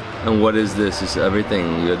crazy. And what is this? It's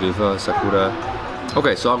everything. Yudofu, sakura.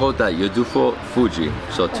 Okay, so I'll go with that. Yudofu Fuji.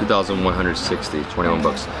 So 2,160, 21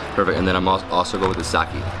 bucks. Perfect. And then I'm also go with the sake.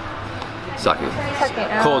 Sake.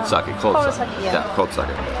 Cold sake. Cold sake. Yeah, cold sake.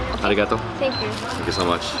 Arigato. Thank you. Thank you so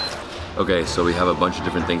much. Okay, so we have a bunch of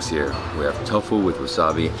different things here. We have tofu with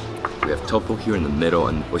wasabi. We have tofu here in the middle,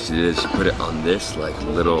 and what she did is she put it on this like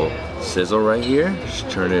little sizzle right here. Just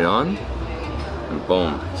turn it on, and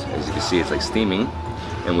boom. As you can see, it's like steaming.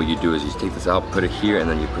 And what you do is you take this out, put it here, and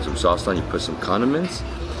then you put some sauce on, you put some condiments.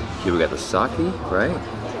 Here we got the sake, right?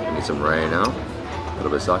 Get some right now. A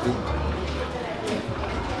little bit of sake.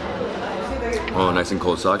 Oh, nice and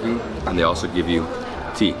cold sake. And they also give you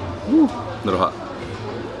tea. Woo. A little hot.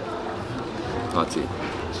 Hot tea.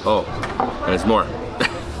 Oh, and it's more.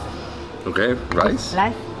 Okay, rice.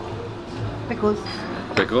 Rice. Pickles.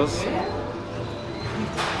 Pickles.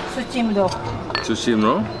 Sushimdo.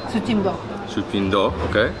 Sushimdo. Sushimdo. Sushimdo,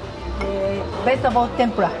 okay. Vegetable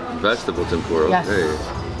tempura. Vegetable tempura, Yes. okay.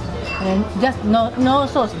 And just no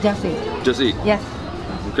sauce, just eat. Just eat. Yes.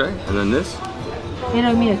 Okay, and then this? In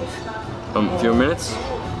a minute. A few minutes.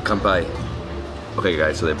 Kanpai. Okay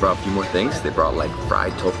guys, so they brought a few more things. They brought like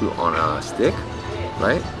fried tofu on a stick,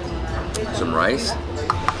 right? Some rice,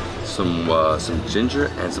 some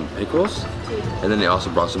ginger and some pickles, and then they also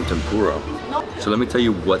brought some tempura. So let me tell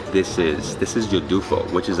you what this is. This is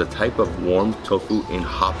yudofu, which is a type of warm tofu in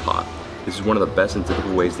hot pot. This is one of the best and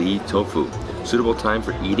typical ways to eat tofu. Suitable time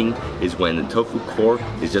for eating is when the tofu core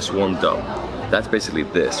is just warmed up. That's basically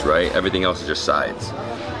this, right? Everything else is just sides.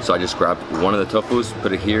 So I just grabbed one of the tofus,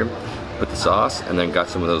 put it here, put the sauce, and then got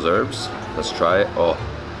some of those herbs. Let's try it. Oh,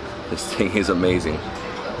 this thing is amazing.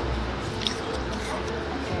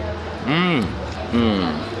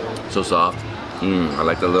 So soft. I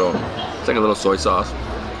like the little, it's like a little soy sauce.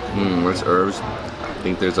 There's herbs. I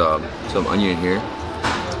think there's some onion here.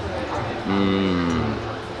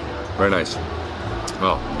 Very nice.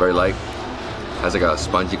 Oh, very light. Has like a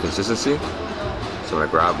spongy consistency. So I'm gonna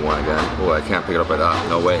grab one again. Oh, I can't pick it up like that.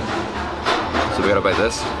 No way. So we gotta buy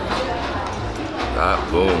this.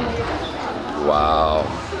 Boom. Wow.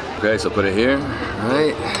 Okay, so put it here,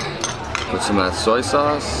 right? Put some of that soy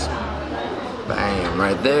sauce. Bam,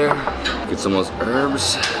 right there. Get some of those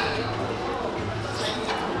herbs.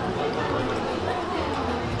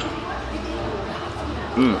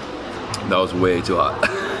 That was way too hot.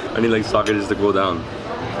 I need like sake just to cool down.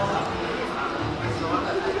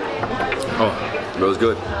 Oh, that was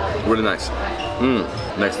good. Really nice.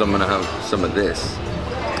 Next I'm gonna have some of this.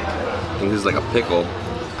 I think this is like a pickle.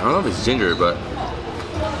 I don't know if it's ginger, but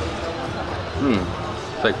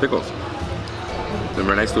it's like pickles. And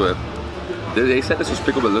right next to it, they said this was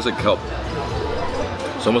pickle, but it looks like kelp.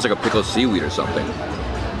 It's almost like a pickled seaweed or something.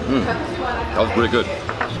 That was really good.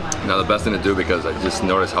 Now the best thing to do, because I just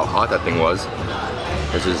noticed how hot that thing was,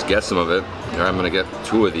 is just get some of it. Here I'm gonna get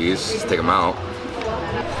 2 of these, just take them out.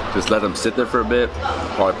 Just let them sit there for a bit.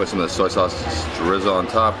 Probably put some of the soy sauce, just drizzle on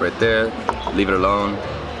top right there. Leave it alone.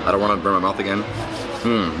 I don't want to burn my mouth again.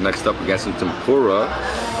 Next up we got some tempura.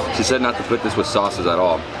 She said not to put this with sauces at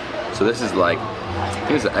all. So this is like, I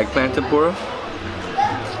think it's an eggplant tempura.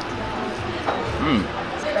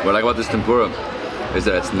 What I like about this tempura is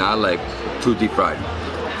that it's not like too deep fried.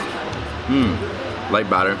 Light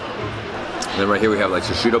batter. And then right here we have like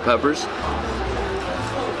shishito peppers.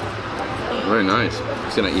 Very nice. I'm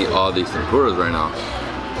just gonna eat all these tempuras right now.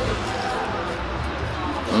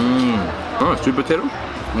 Oh, sweet potato.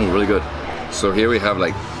 Really good. So here we have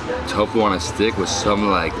like tofu on a stick with some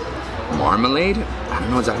like marmalade. I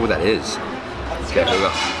don't know exactly what that is. Okay, here we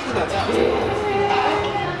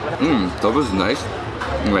go. Tofu is nice.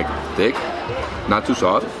 Like thick, not too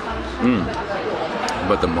soft.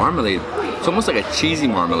 But the marmalade, it's almost like a cheesy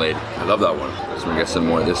marmalade. I love that one. So we're gonna get some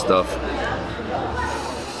more of this stuff.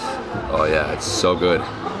 Oh yeah, it's so good.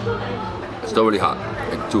 It's still really hot,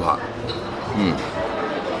 like too hot.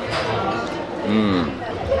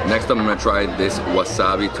 Next up I'm gonna try this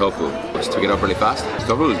wasabi tofu. Let's pick it up really fast. This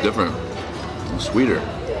tofu is different, it's sweeter,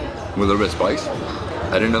 with a little bit of spice.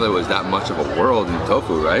 I didn't know there was that much of a world in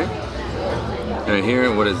tofu, right? And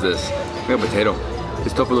here, what is this? We have potato.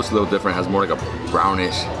 This tofu looks a little different, it has more like a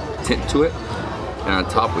brownish tint to it. And on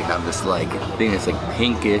top we have this like thing that's like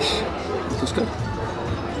pinkish. It looks good.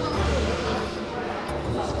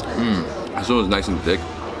 This one was nice and thick,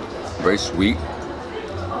 very sweet.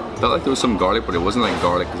 Felt like there was some garlic, but it wasn't like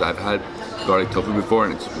garlic, because I've had garlic tofu before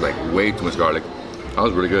and it's like way too much garlic. That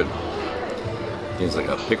was really good. There's like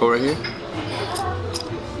a pickle right here.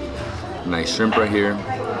 Nice shrimp right here.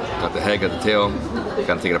 Got the head, got the tail.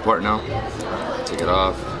 Gotta take it apart now. Take it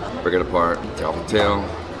off, break it apart, take off the tail.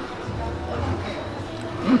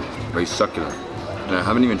 Very succulent. And I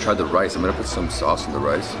haven't even tried the rice. I'm gonna put some sauce in the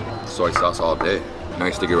rice. Soy sauce all day.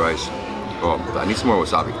 Nice sticky rice. Oh, I need some more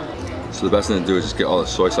wasabi. So the best thing to do is just get all the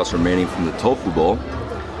soy sauce remaining from the tofu bowl.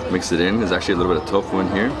 Mix it in. There's actually a little bit of tofu in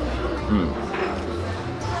here.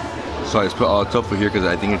 So I just put all the tofu here because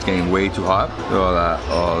I think it's getting way too hot. Look at all that.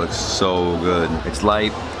 Oh, it looks so good. It's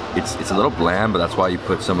light. It's a little bland, but that's why you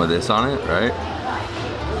put some of this on it, right?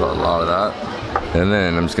 Put a lot of that. And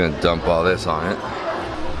then I'm just gonna dump all this on it.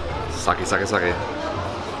 Sake, sake, sake.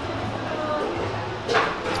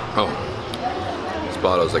 Oh, this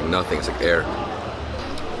bottle is like nothing. It's like air.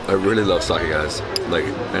 I really love sake, guys. Like,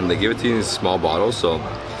 and they give it to you in small bottles, so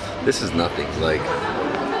this is nothing. Like,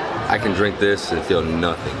 I can drink this and feel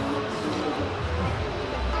nothing.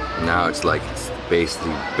 Now it's like it's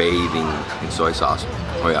basically bathing in soy sauce.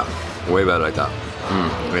 Oh yeah, way better like that.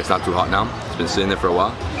 It's not too hot now. It's been sitting there for a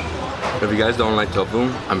while. If you guys don't like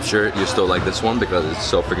tofu, I'm sure you still like this one because it's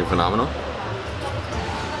so freaking phenomenal.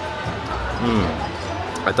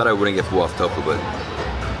 I thought I wouldn't get full off tofu, but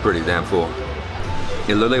pretty damn full.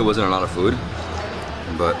 It literally wasn't a lot of food,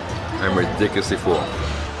 but I'm ridiculously full.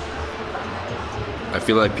 I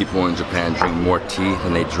feel like people in Japan drink more tea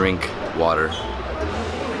than they drink water.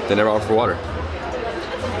 They never opt for water.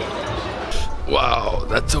 Wow,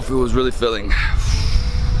 that tofu was really filling.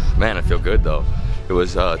 Man, I feel good though. It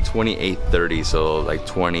was $28.30, so like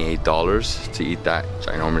 $28 to eat that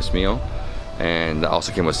ginormous meal. And that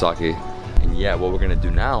also came with sake. And yeah, what we're gonna do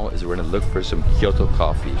now is we're gonna look for some Kyoto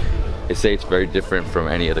coffee. They say it's very different from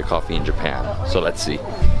any other coffee in Japan, so let's see.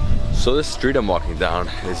 So this street I'm walking down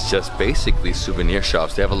is just basically souvenir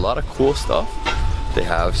shops. They have a lot of cool stuff. They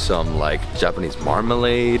have some like Japanese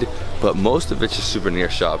marmalade, but most of it's just souvenir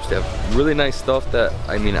shops. They have really nice stuff that,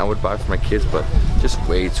 I mean, I would buy for my kids, but just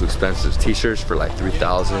way too expensive. T-shirts for like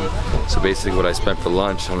 $3,000. So basically what I spent for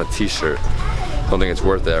lunch on a t-shirt, I don't think it's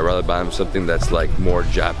worth it. I'd rather buy them something that's like more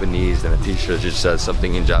Japanese than a t-shirt that just says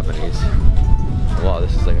something in Japanese. Wow,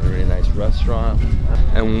 this is like a really nice restaurant.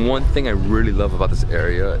 And one thing I really love about this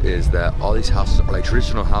area is that all these houses are like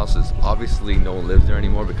traditional houses. Obviously no one lives there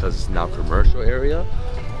anymore because it's now a commercial area,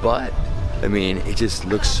 but I mean, it just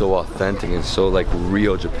looks so authentic and so like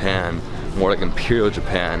real Japan, more like Imperial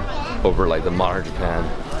Japan over like the modern Japan.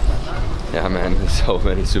 Yeah man, there's so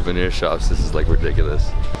many souvenir shops, this is like ridiculous.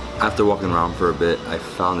 After walking around for a bit, I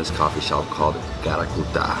found this coffee shop called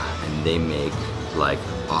Garakuta, and they make like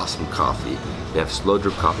awesome coffee. They have slow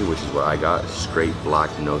drip coffee, which is what I got, straight black,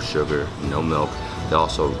 no sugar, no milk. They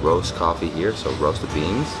also roast coffee here, so roast the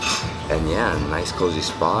beans. And yeah, nice cozy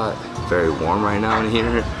spot, very warm right now in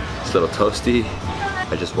here. It's a little toasty.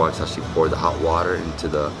 I just watched how she poured the hot water into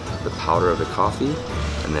the powder of the coffee,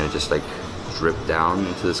 and then it just like dripped down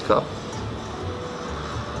into this cup.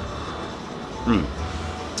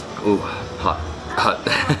 Ooh, hot.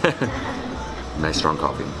 Nice strong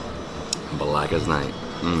coffee. Black as night.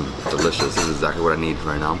 Delicious. This is exactly what I need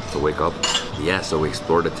right now to wake up. Yeah, so we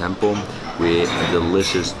explored the temple. We ate a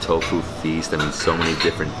delicious tofu feast. I mean, so many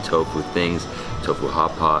different tofu things. Tofu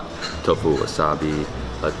hot pot, tofu wasabi,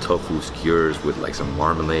 tofu skewers with like some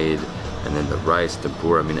marmalade, and then the rice,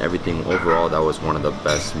 tempura. I mean, everything overall, that was one of the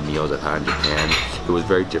best meals I've had in Japan. It was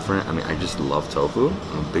very different. I mean, I just love tofu.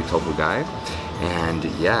 I'm a big tofu guy. And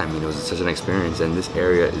yeah, I mean, it was such an experience, and this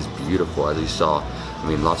area is beautiful, as you saw. I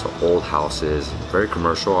mean, lots of old houses, very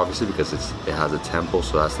commercial, obviously, because it has a temple,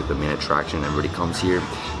 so that's like the main attraction. Everybody comes here,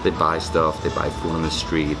 they buy stuff, they buy food on the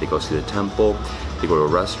street, they go see the temple, they go to a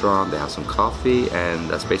restaurant, they have some coffee, and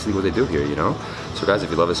that's basically what they do here, you know? So guys, if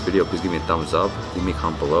you love this video, please give me a thumbs up, leave me a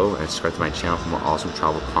comment below, and subscribe to my channel for more awesome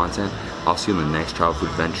travel content. I'll see you in the next travel food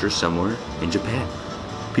adventure somewhere in Japan.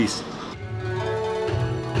 Peace.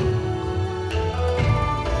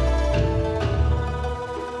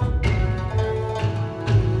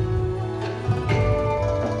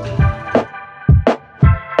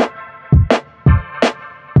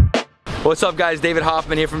 What's up guys, David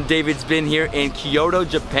Hoffman here from Davidsbeenhere in Kyoto,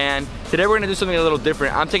 Japan. Today we're gonna do something a little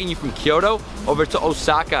different. I'm taking you from Kyoto over to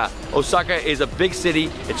Osaka. Osaka is a big city.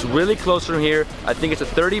 It's really close from here. I think it's a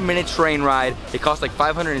 30-minute train ride. It costs like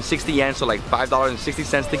 560 yen, so like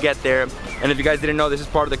 $5.60 to get there. And if you guys didn't know, this is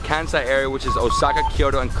part of the Kansai area, which is Osaka,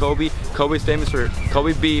 Kyoto, and Kobe. Kobe is famous for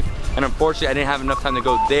Kobe beef, and unfortunately I didn't have enough time to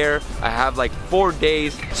go there. I have like 4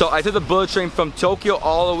 days. So I took the bullet train from Tokyo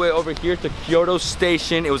all the way over here to Kyoto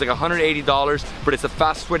Station. It was like $180, but it's the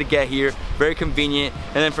fastest way to get here. Very convenient.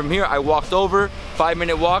 And then from here I walked over,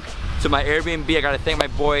 5-minute walk to my Airbnb. I gotta thank my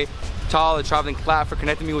boy Tal, the traveling clap, for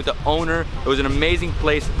connecting me with the owner. It was an amazing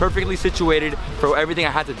place, perfectly situated for everything I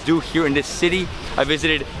had to do here in this city. I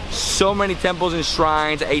visited so many temples and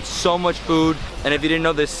shrines, I ate so much food, and if you didn't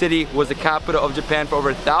know, this city was the capital of Japan for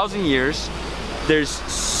over 1,000 years. There's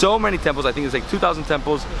so many temples, I think it's like 2,000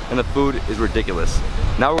 temples, and the food is ridiculous.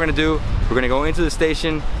 Now what we're gonna go into the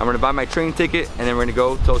station, I'm gonna buy my train ticket, and then we're gonna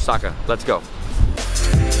go to Osaka. Let's go.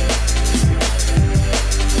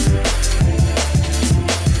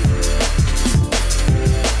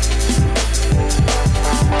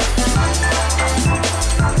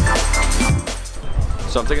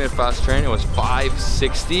 So I'm taking a fast train. It was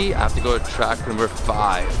 5:60. I have to go to track number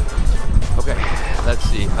 5. Okay, let's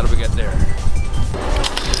see. How do we get there?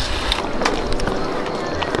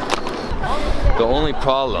 The only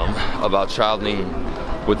problem about traveling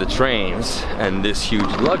with the trains and this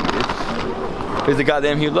huge luggage is the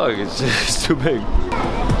goddamn huge luggage. It's too big.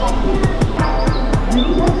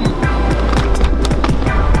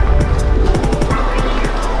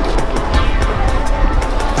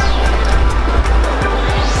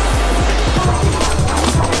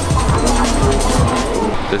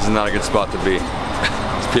 This is not a good spot to be.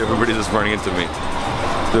 Everybody's just running into me.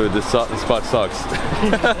 Dude, this spot sucks.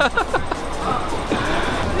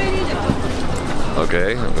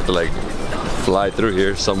 Okay, I'm going to like fly through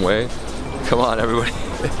here some way. Come on, everybody.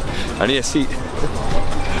 I need a seat.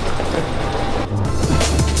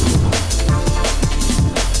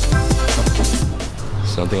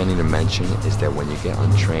 Something I need to mention is that when you get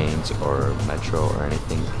on trains or metro or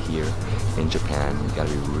anything here in Japan, you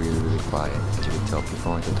gotta be really, really quiet. As you can tell,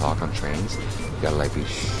 people like to talk on trains. You gotta like be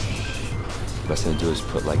shh. The best thing to do is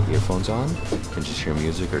put like earphones on and just hear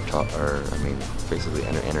music or talk, or I mean, basically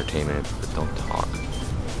entertainment, but don't talk.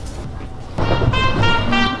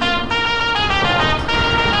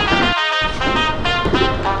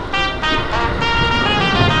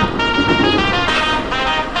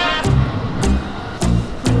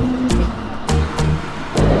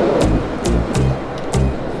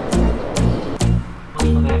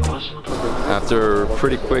 After a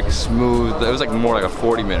pretty quick, smooth, it was like more like a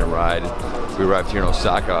 40-minute ride, we arrived here in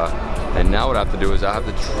Osaka, and now what I have to do is I have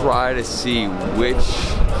to try to see which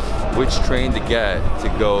which train to get to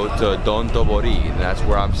go to Dontobori, and that's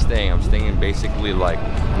where I'm staying. I'm staying in basically like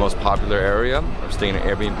the most popular area. I'm staying in an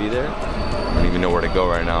Airbnb there. I don't even know where to go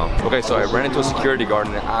right now. Okay, so I ran into a security guard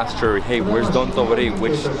and I asked her, hey, where's Dontobori?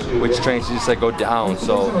 Which train? She just said go down.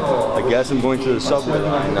 So I guess I'm going to the subway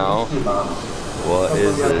line now. What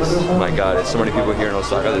is this? Oh my god, there's so many people here in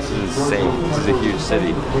Osaka. This is insane. This is a huge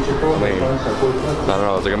city. I mean, I don't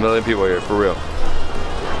know, it's like 1 million people here, for real.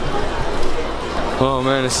 Oh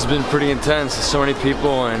man, this has been pretty intense. There's so many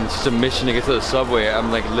people and it's just a mission to get to the subway.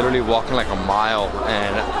 I'm like literally walking like a mile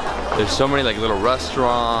and there's so many like little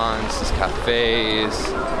restaurants, there's cafes.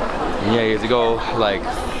 And yeah, you have to go like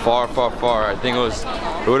far. I think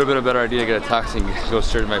it would have been a better idea to get a taxi and go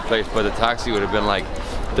straight to my place, but the taxi would have been like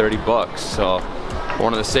 30 bucks. So I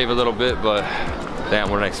wanted to save a little bit, but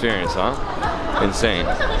damn, what an experience, huh? Insane.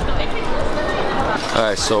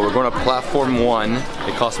 Alright, so we're going to platform 1.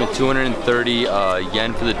 It cost me 230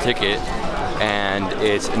 yen for the ticket, and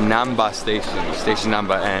it's Namba Station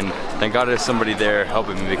Namba, and thank God there's somebody there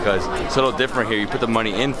helping me because it's a little different here. You put the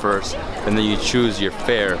money in first, and then you choose your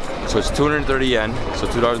fare. So it's 230 yen, so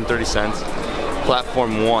 $2.30,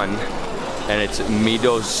 platform 1, and it's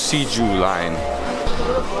Mido Siju line.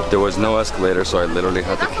 There was no escalator, so I literally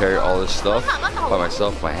had to carry all this stuff by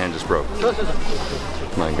myself. My hand just broke.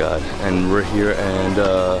 My god. And we're here, and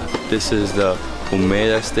this is the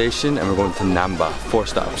Umeda station, and we're going to Namba. 4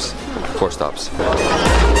 stops. 4 stops.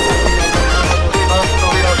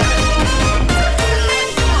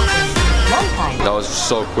 That was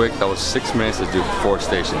so quick. That was 6 minutes to do 4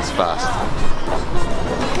 stations fast.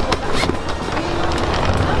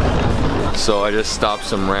 So I just stopped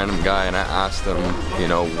some random guy and I asked him, you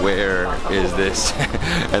know, where is this?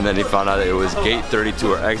 And then he found out that it was gate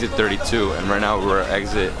 32 or exit 32, and right now we're at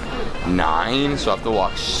exit 9, so I have to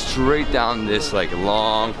walk straight down this like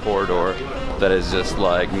long corridor that is just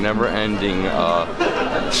like never-ending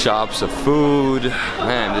shops of food.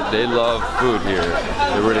 Man, they love food here.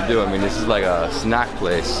 They really do. I mean, this is like a snack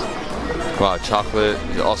place. Wow, chocolate.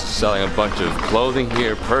 He's also selling a bunch of clothing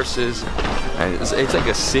here, purses, and it's like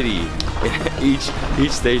a city.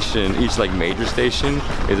 Each station, each like major station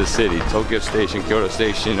is a city. Tokyo Station, Kyoto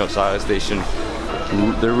Station, Osaka Station.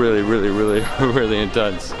 They're really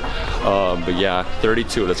intense. But yeah,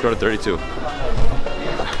 32. Let's go to 32.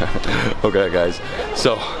 Okay, guys.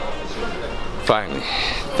 So finally,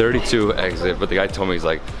 32 exit. But the guy told me, he's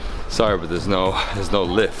like, sorry, but there's no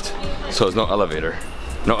lift, so there's no elevator,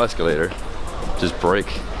 no escalator. Just break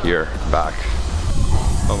your back.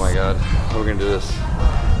 Oh my god, how are we gonna do this?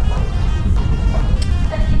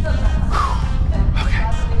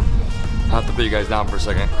 I'll have to put you guys down for a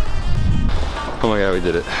second. Oh my god, we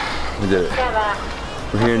did it. We did it.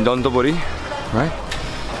 We're here in Dontobori, right?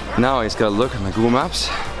 Now I just gotta look at my Google Maps.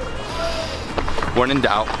 When in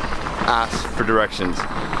doubt, ask for directions.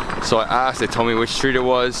 So I asked, they told me which street it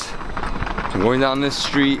was. I'm going down this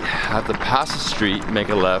street, I have to pass the street, make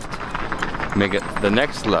a left, make it the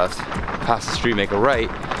next left, pass the street, make a right,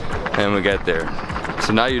 and we get there.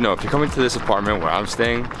 So now you know, if you're coming to this apartment where I'm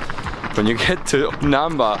staying, when you get to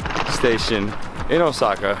Namba Station in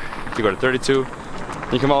Osaka, you go to 32,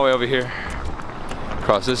 you come all the way over here,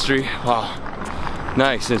 cross this street. Wow,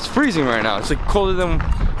 nice. And it's freezing right now. It's like colder than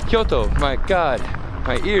Kyoto. My god,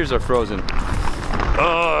 my ears are frozen.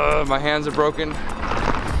 My hands are broken.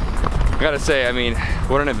 I gotta say, I mean,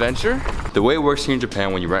 what an adventure. The way it works here in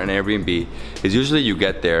Japan when you rent an Airbnb is usually you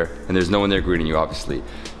get there and there's no one there greeting you, obviously.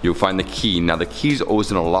 You'll find the key. Now the key is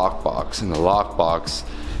always in a lockbox, and the lockbox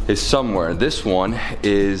is somewhere. This one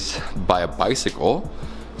is by a bicycle.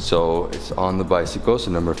 So it's on the bicycle, so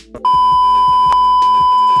number.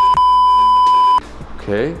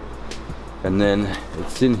 Okay, and then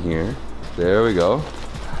it's in here. There we go.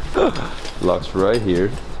 Locks right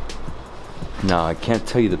here. Now I can't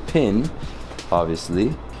tell you the pin,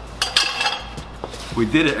 obviously. We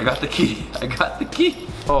did it, I got the key. I got the key.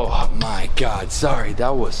 Oh my god, sorry,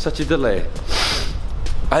 that was such a delay.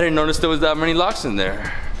 I didn't notice there was that many locks in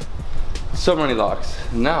there. So many locks.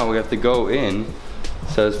 Now we have to go in. It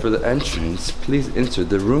says for the entrance, please insert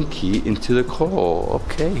the room key into the call.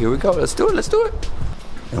 Okay, here we go, let's do it, let's do it.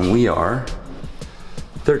 And we are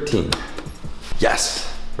 13.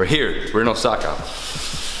 Yes, we're here, we're in Osaka.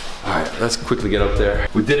 All right, let's quickly get up there.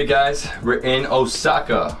 We did it, guys. We're in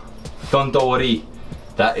Osaka, Dontobori.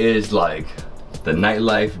 That is like the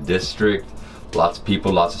nightlife district. Lots of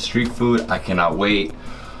people, lots of street food. I cannot wait.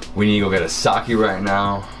 We need to go get a sake right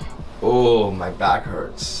now. Oh, my back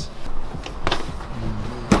hurts.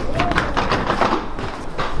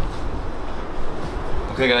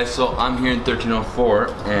 Okay guys, so I'm here in 1304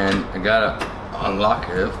 and I gotta unlock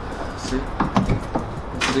it. Let's see.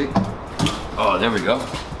 Oh, there we go.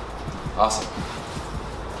 Awesome.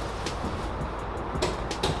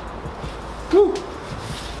 Woo.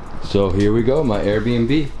 So here we go, my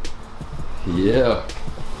Airbnb. Yeah.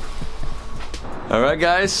 All right,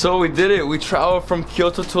 guys. So we did it. We traveled from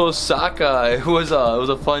Kyoto to Osaka. It was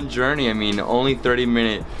a fun journey. I mean, only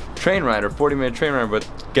 30-minute train ride or 40-minute train ride, but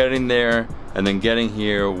getting there and then getting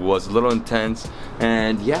here was a little intense.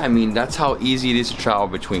 And yeah, I mean, that's how easy it is to travel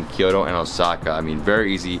between Kyoto and Osaka. I mean,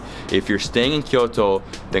 very easy. If you're staying in Kyoto,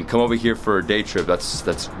 then come over here for a day trip. That's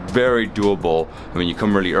very doable. I mean, you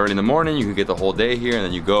come really early in the morning, you can get the whole day here, and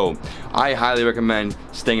then you go. I highly recommend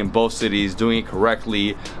staying in both cities, doing it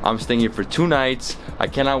correctly. I'm staying here for 2 nights. I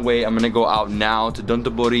cannot wait. I'm gonna go out now to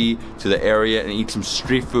Dotonbori, to the area, and eat some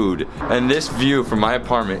street food. And this view from my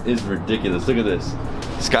apartment is ridiculous. Look at this.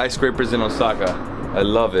 Skyscrapers in Osaka. I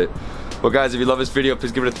love it. Well, guys, if you love this video,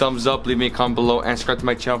 please give it a thumbs up, leave me a comment below, and subscribe to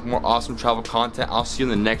my channel for more awesome travel content. I'll see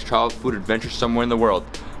you in the next travel food adventure somewhere in the world.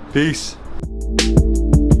 Peace.